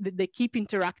they keep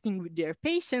interacting with their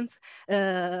patients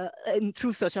and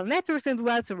through social networks as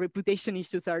well, so reputation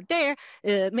issues are there.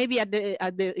 Maybe in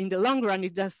the long run,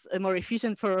 it's just more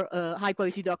efficient for high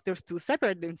quality doctors to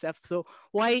separate themselves. So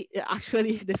why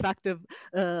actually the fact of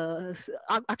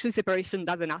actually separation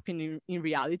doesn't happen in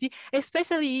reality,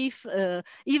 especially if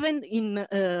even in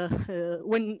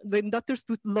when doctors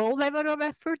put low level of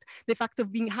effort, the fact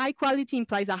of being high quality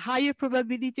implies a higher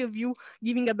probability of you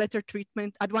giving a better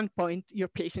treatment. At one point, your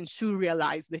patient should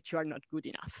realize that you are not good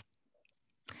enough.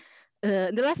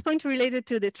 The last point related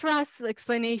to the trust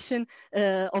explanation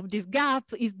of this gap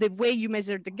is the way you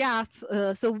measure the gap.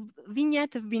 So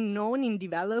vignettes have been known in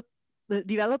developed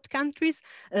countries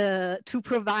to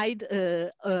provide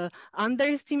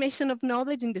underestimation of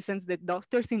knowledge, in the sense that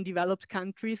doctors in developed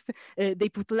countries, they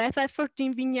put less effort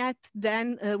in vignettes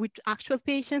than with actual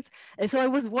patients. So I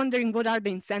was wondering, what are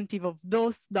the incentive of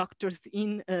those doctors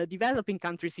in developing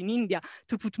countries in India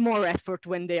to put more effort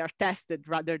when they are tested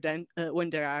rather than when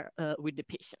they are with the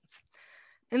patients?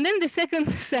 And then the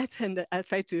second set, and I'll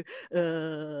try to,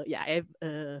 I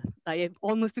have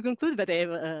almost to conclude, but I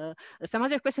have some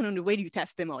other question on the way you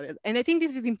test the model. And I think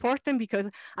this is important because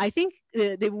I think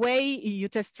the way you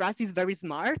test trust is very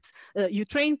smart. You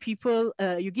train people,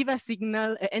 you give a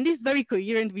signal, and this is very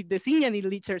coherent with the signal in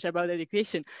literature about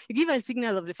education. You give a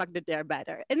signal of the fact that they are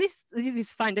better. And this is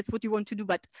fine, that's what you want to do.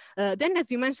 But then, as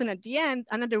you mentioned at the end,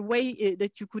 another way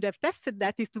that you could have tested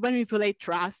that is to manipulate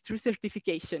trust through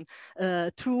certification,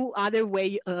 through other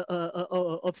way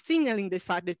of signaling the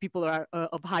fact that people are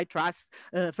of high trust,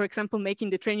 for example, making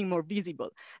the training more visible.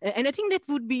 And I think that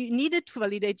would be needed to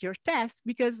validate your test,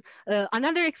 because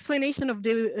another explanation of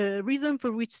the reason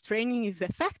for which training is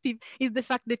effective is the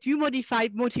fact that you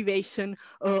modified motivation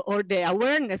or the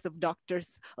awareness of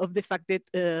doctors of the fact that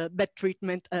bad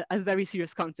treatment has very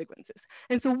serious consequences.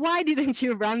 And so why didn't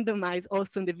you randomize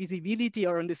also on the visibility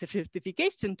or on the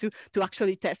certification to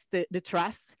actually test the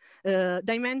trust?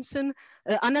 dimension.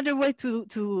 Another way to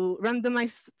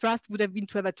randomize trust would have been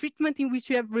to have a treatment in which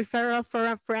you have referral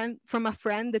from a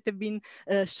friend that have been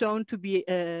shown to be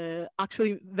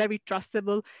actually very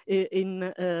trustable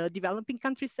in developing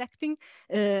country setting.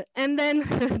 And then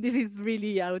this is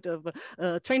really out of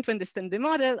trying to understand the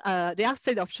model. The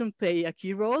outside option play a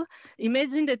key role.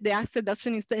 Imagine that the outside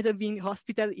option, instead of being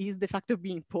hospital, is de facto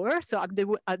being poor. So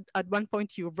at one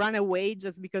point you run away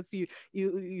just because you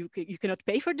cannot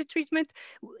pay for the treatment.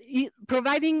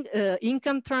 Providing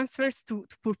income transfers to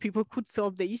poor people could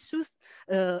solve the issues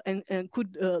and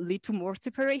could lead to more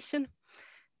separation.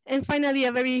 And finally,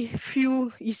 a very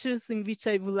few issues in which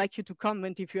I would like you to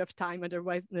comment if you have time.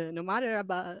 Otherwise, don't bother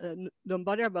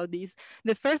about these.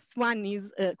 The first one is,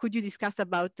 could you discuss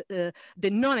about the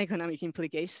non-economic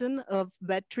implication of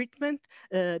bad treatment?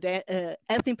 The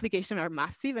health implications are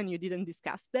massive, and you didn't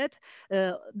discuss that.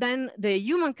 Then the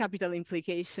human capital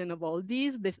implication of all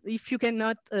these. If you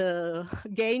cannot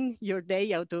gain your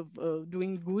day out of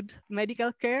doing good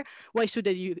medical care, why should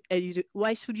you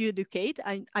educate?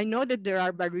 I know that there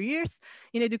are barriers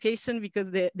in education because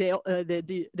the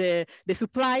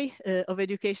supply of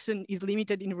education is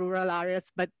limited in rural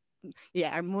areas, but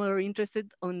yeah, I'm more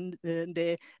interested on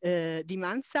the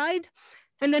demand side.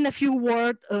 And then a few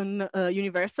words on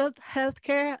universal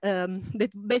healthcare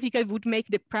that basically would make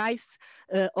the price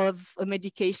of a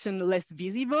medication less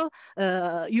visible.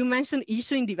 You mentioned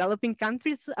issue in developing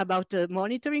countries about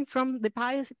monitoring from the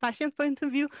patient point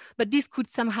of view, but this could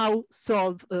somehow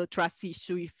solve a trust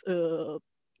issue if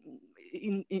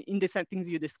in the settings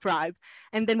you described.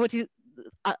 And then what is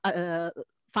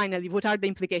finally, what are the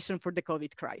implications for the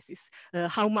COVID crisis?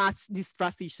 How much these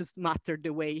trust issues matter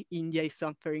the way India is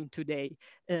suffering today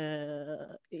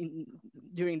during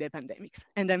the pandemics?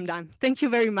 And I'm done. Thank you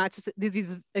very much. This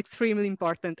is extremely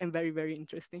important and very, very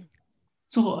interesting.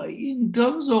 So in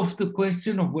terms of the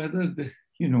question of whether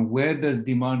where does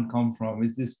demand come from?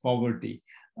 Is this poverty?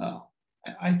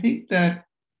 I think that's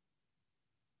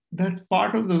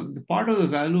part of the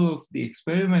value of the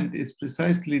experiment is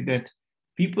precisely that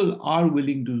people are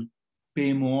willing to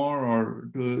pay more, or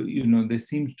there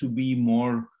seems to be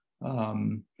more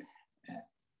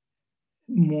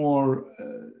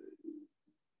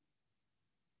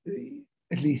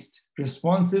at least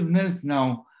responsiveness.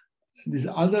 Now, there's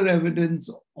other evidence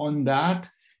on that,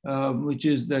 which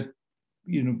is that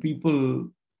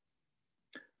people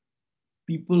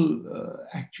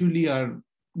actually are,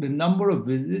 the number of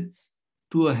visits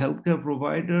to a healthcare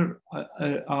provider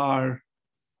are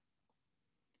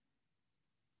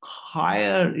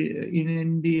higher in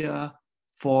India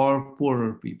for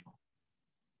poorer people.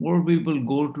 More people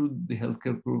go to the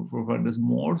healthcare providers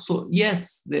more. So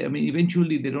yes,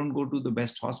 eventually they don't go to the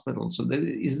best hospital. So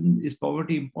is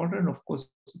poverty important? Of course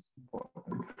it's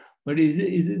important. But is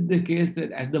it the case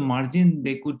that at the margin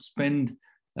they could spend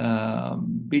a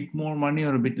bit more money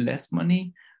or a bit less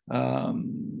money?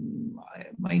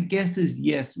 My guess is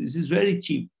yes. This is very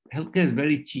cheap. Healthcare is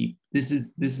very cheap. This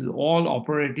is all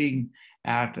operating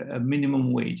at a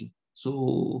minimum wage.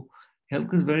 So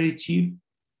healthcare is very cheap.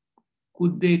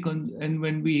 Could they? And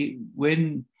when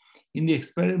in the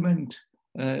experiment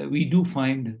we do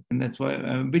find, and that's why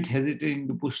I'm a bit hesitating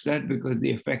to push that, because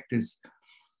the effect is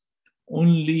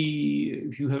only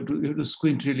if you have to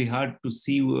squint really hard to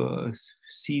see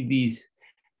these.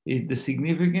 The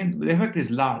significance, the effect is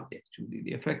large actually.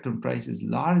 The effect on price is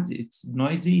large. It's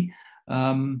noisy.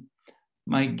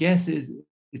 My guess is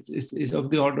it's of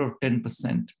the order of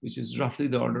 10%, which is roughly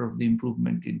the order of the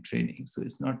improvement in training. So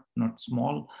it's not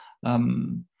small.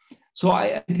 So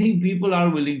I think people are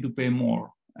willing to pay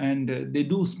more, and they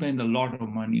do spend a lot of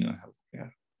money on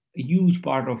healthcare. A huge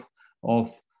part of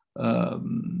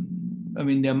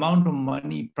the amount of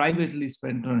money privately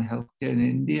spent on healthcare in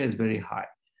India is very high.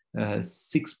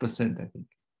 6%, I think,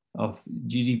 of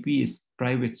GDP is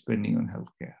private spending on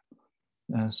healthcare.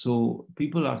 So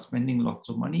people are spending lots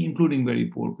of money, including very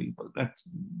poor people. That's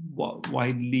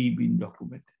widely been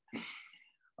documented.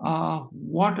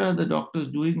 What are the doctors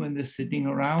doing when they're sitting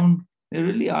around? They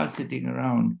really are sitting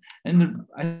around. And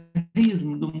I think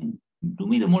to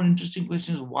me, the more interesting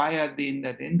question is, why are they in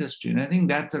that industry? And I think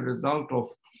that's a result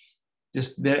of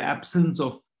just their absence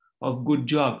of good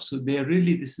jobs. So this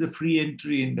is a free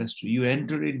entry industry. You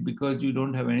enter it because you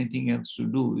don't have anything else to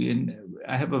do. And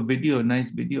I have a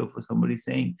nice video for somebody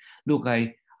saying, look,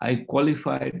 I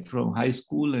qualified from high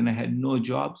school and I had no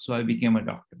job, so I became a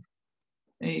doctor.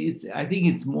 I think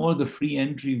it's more the free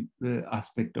entry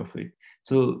aspect of it.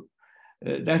 So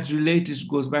that's related,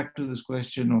 goes back to this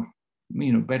question of,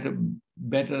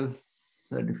 better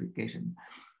certification.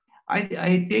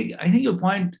 I think your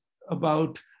point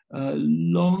about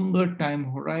longer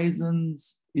time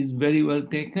horizons is very well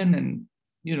taken, and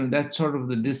that's sort of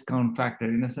the discount factor.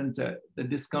 In a sense, the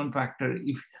discount factor,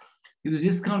 if the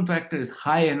discount factor is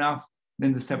high enough,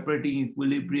 then the separating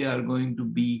equilibria are going to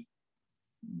be,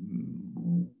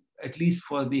 at least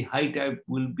for the high type,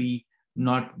 will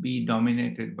not be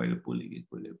dominated by the pooling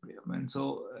equilibrium. And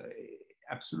so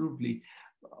absolutely.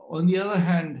 On the other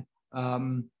hand,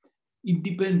 it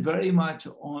depends very much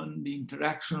on the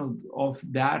interaction of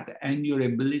that and your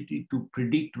ability to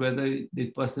predict whether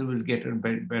the person will get it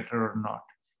better or not.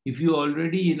 If you're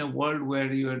already in a world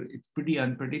where it's pretty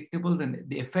unpredictable, then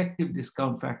the effective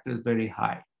discount factor is very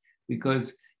high,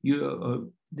 because your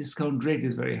discount rate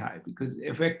is very high, because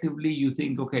effectively you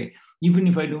think, okay, even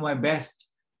if I do my best,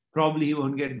 probably he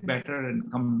won't get better and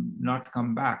not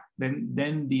come back.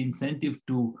 Then the incentive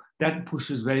to that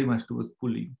pushes very much towards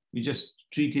pooling. You just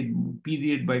treat it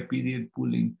period by period.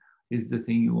 Pooling is the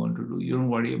thing you want to do. You don't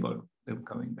worry about them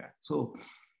coming back. So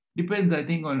depends, I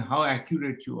think, on how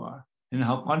accurate you are and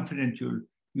how confident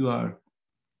you are.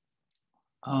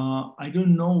 I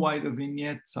don't know why the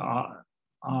vignettes are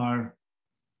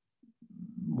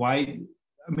why.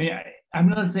 I mean, I'm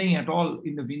not saying at all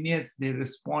in the vignettes they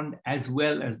respond as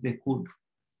well as they could.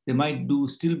 They might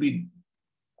still be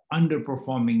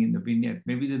underperforming in the vignette.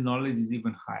 Maybe the knowledge is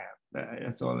even higher.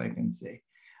 That's all I can say.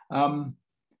 The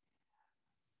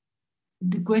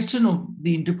question of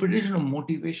the interpretation of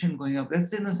motivation going up,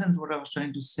 that's in a sense what I was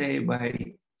trying to say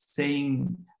by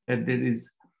saying that there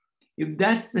is, if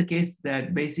that's the case,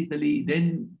 that basically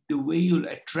then the way you'll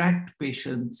attract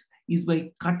patients is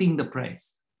by cutting the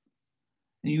price.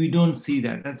 And we don't see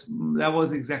that. That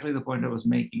was exactly the point I was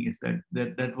making, is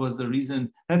that was the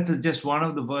reason. That's just one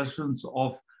of the versions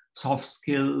of soft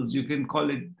skills. You can call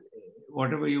it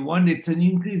whatever you want. It's an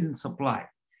increase in supply.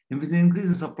 If it's an increase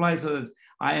in supply, so that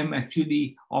I am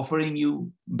actually offering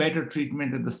you better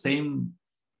treatment at the same,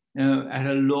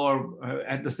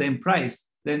 at the same price,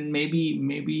 then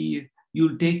maybe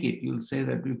you'll take it. You'll say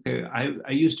that, okay,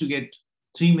 I used to get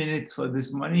 3 minutes for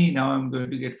this money. Now I'm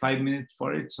going to get 5 minutes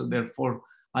for it. So therefore,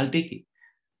 I'll take it.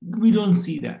 We don't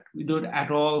see that. We don't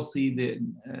at all see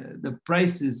the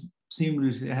prices seem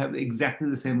to have exactly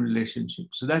the same relationship.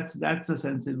 So that's a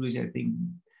sense in which I think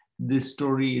this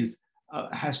story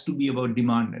has to be about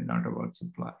demand and not about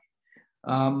supply.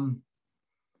 I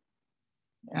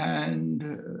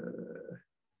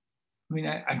mean,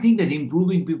 I think that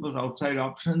improving people's outside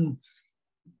option,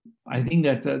 I think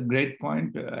that's a great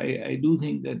point. I do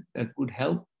think that would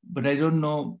help, but I don't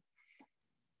know.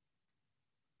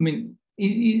 I mean,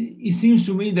 it seems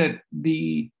to me that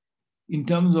in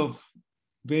terms of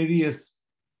various,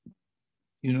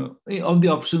 of the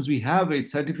options we have, a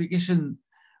certification,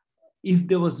 if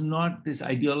there was not this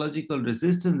ideological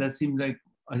resistance, that seemed like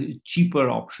a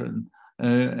cheaper option,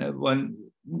 one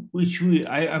which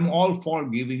I'm all for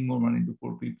giving more money to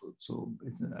poor people. So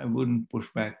I wouldn't push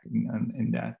back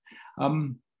in that.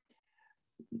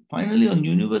 Finally, on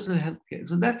universal healthcare,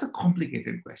 so that's a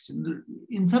complicated question.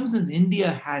 In some sense,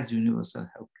 India has universal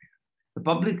healthcare. The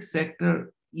public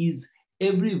sector is,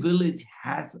 every village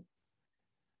has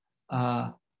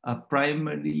a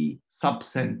primary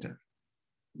subcenter,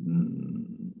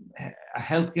 a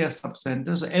healthcare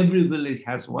subcenter. So every village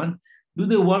has one. Do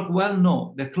they work well?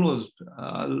 No, they're closed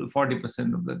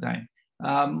 40% of the time.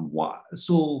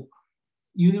 So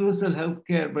universal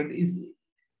healthcare, but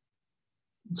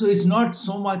so it's not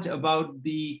so much about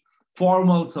the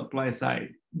formal supply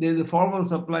side. The formal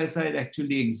supply side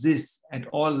actually exists at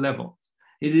all levels.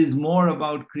 It is more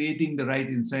about creating the right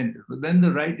incentives. But then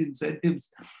the right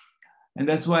incentives, and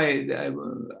that's why the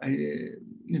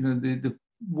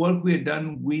work we had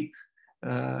done with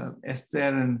Esther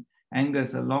and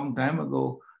Angus a long time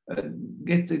ago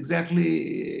gets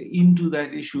exactly into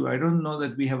that issue. I don't know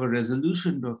that we have a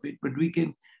resolution of it, but we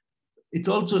can. It's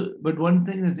also, but one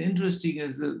thing that's interesting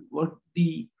is that what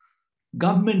the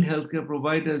government healthcare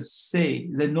providers say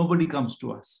is that nobody comes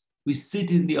to us. We sit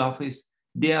in the office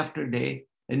day after day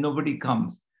and nobody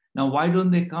comes. Now, why don't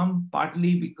they come?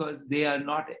 Partly because they are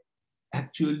not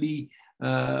actually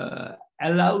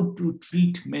allowed to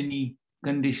treat many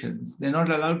conditions. They're not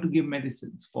allowed to give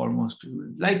medicines for most.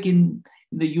 Like in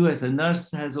the US, a nurse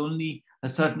has only a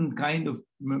certain kind of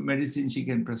medicine she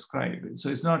can prescribe. So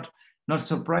it's not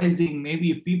surprising,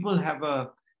 maybe if people have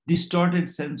a distorted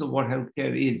sense of what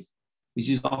healthcare is, which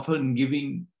is often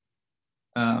giving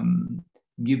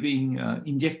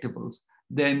injectables,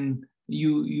 then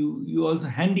you also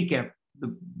handicap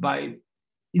by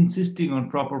insisting on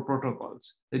proper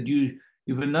protocols. That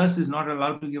if a nurse is not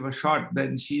allowed to give a shot,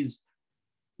 then she's,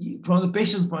 from the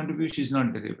patient's point of view, she's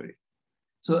not delivering.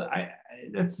 So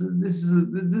this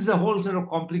is a whole set of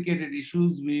complicated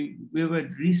issues. We have a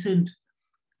recent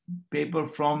paper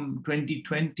from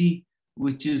 2020,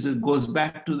 which goes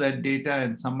back to that data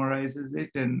and summarizes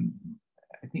it. And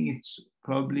I think it's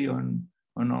probably on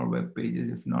our web pages.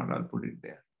 If not, I'll put it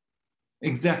there.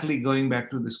 Exactly going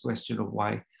back to this question of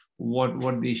what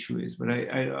the issue is. But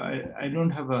I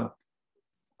don't have a,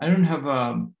 I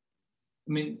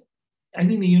mean, I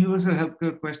think the universal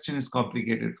healthcare question is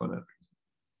complicated for that reason.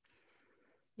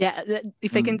 Yeah,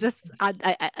 if I can just add,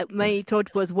 my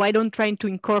thought was, why don't trying to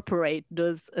incorporate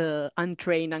those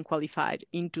untrained, unqualified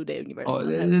into the universal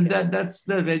healthcare? That's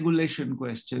the regulation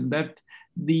question. That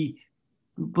the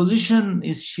position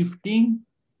is shifting,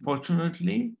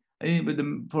 fortunately. But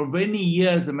for many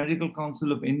years, the Medical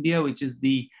Council of India, which is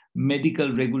the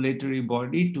medical regulatory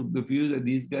body, took the view that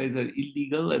these guys are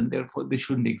illegal and therefore they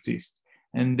shouldn't exist.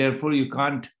 And therefore you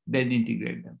can't then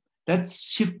integrate them. That's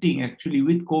shifting actually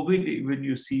with COVID when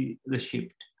you see the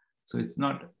shift. So it's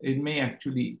not, it may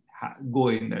actually go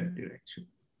in that direction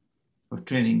of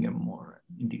training them more,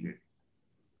 integrating.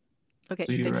 Okay,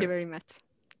 so thank you very much.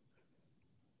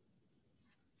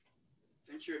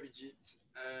 Thank you,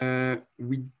 Abhijit.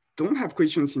 We don't have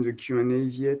questions in the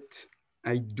Q&As yet.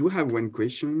 I do have one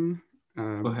question.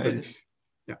 Go ahead.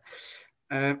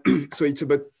 So it's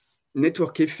about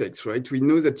network effects, right? We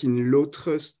know that in low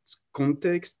trust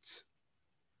contexts,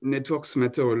 networks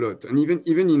matter a lot. And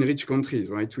even in rich countries,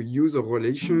 right? We use our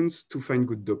relations to find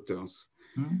good doctors.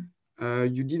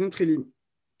 You didn't really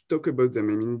talk about them.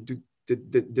 I mean,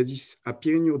 does this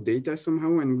appear in your data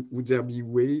somehow? And would there be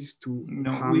ways to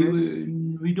harness?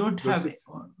 We don't have it.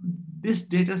 This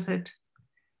data set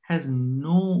has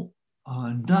nothing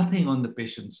on the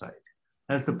patient side.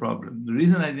 That's the problem. The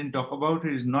reason I didn't talk about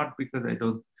it is not because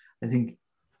I think,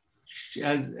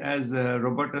 as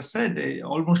Roberta said,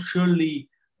 almost surely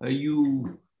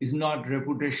is not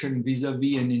reputation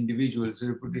vis-a-vis an individual, it's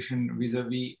reputation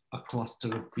vis-a-vis a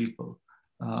cluster of people.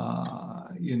 I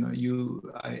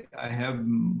have,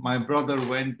 my brother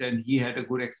went and he had a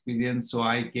good experience, so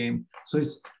I came. So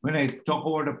it's, when I talk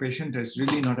about a patient, it's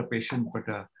really not a patient, but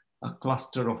a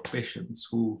cluster of patients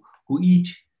who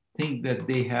each think that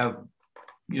they have,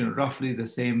 roughly the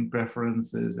same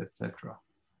preferences, etc.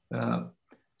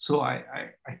 So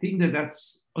I think that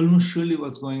that's almost surely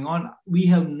what's going on. We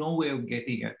have no way of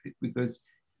getting at it because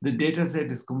the data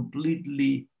set is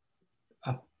completely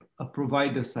a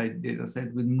provider side data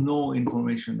set with no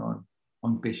information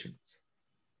on patients.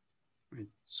 Right.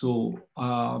 So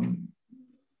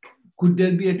could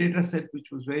there be a data set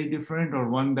which was very different, or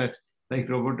one that, like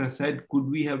Roberta said, could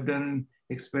we have done an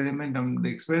experiment? The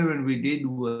experiment we did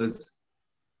was,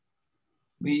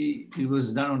 it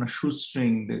was done on a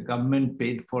shoestring. The government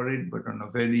paid for it, but on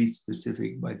a very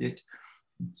specific budget.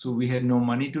 So we had no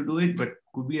money to do it, but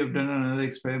could we have done another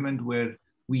experiment where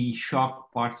we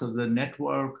shock parts of the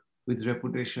network with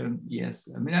reputation? Yes.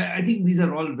 I mean, I think these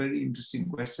are all very interesting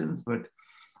questions, but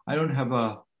I don't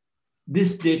have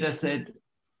this data set,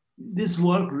 this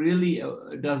work really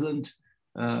doesn't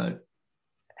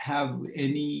have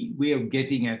any way of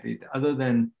getting at it other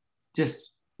than just,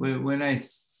 when I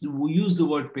use the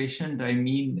word patient, I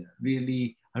mean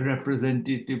really a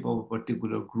representative of a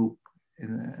particular group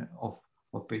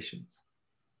of patients.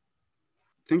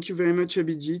 Thank you very much,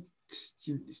 Abhijit.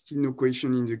 Still no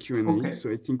question in the Q&A, okay. So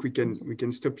I think we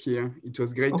can stop here. It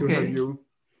was great to have you.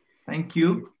 Thank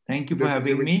you. Thank you for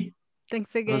having me.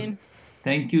 Thanks again.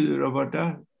 Thank you,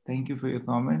 Roberta. Thank you for your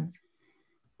comments.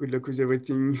 Good luck with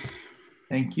everything.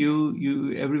 Thank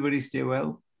you. Everybody stay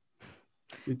well.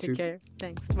 You too. Take care.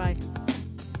 Thanks. Bye.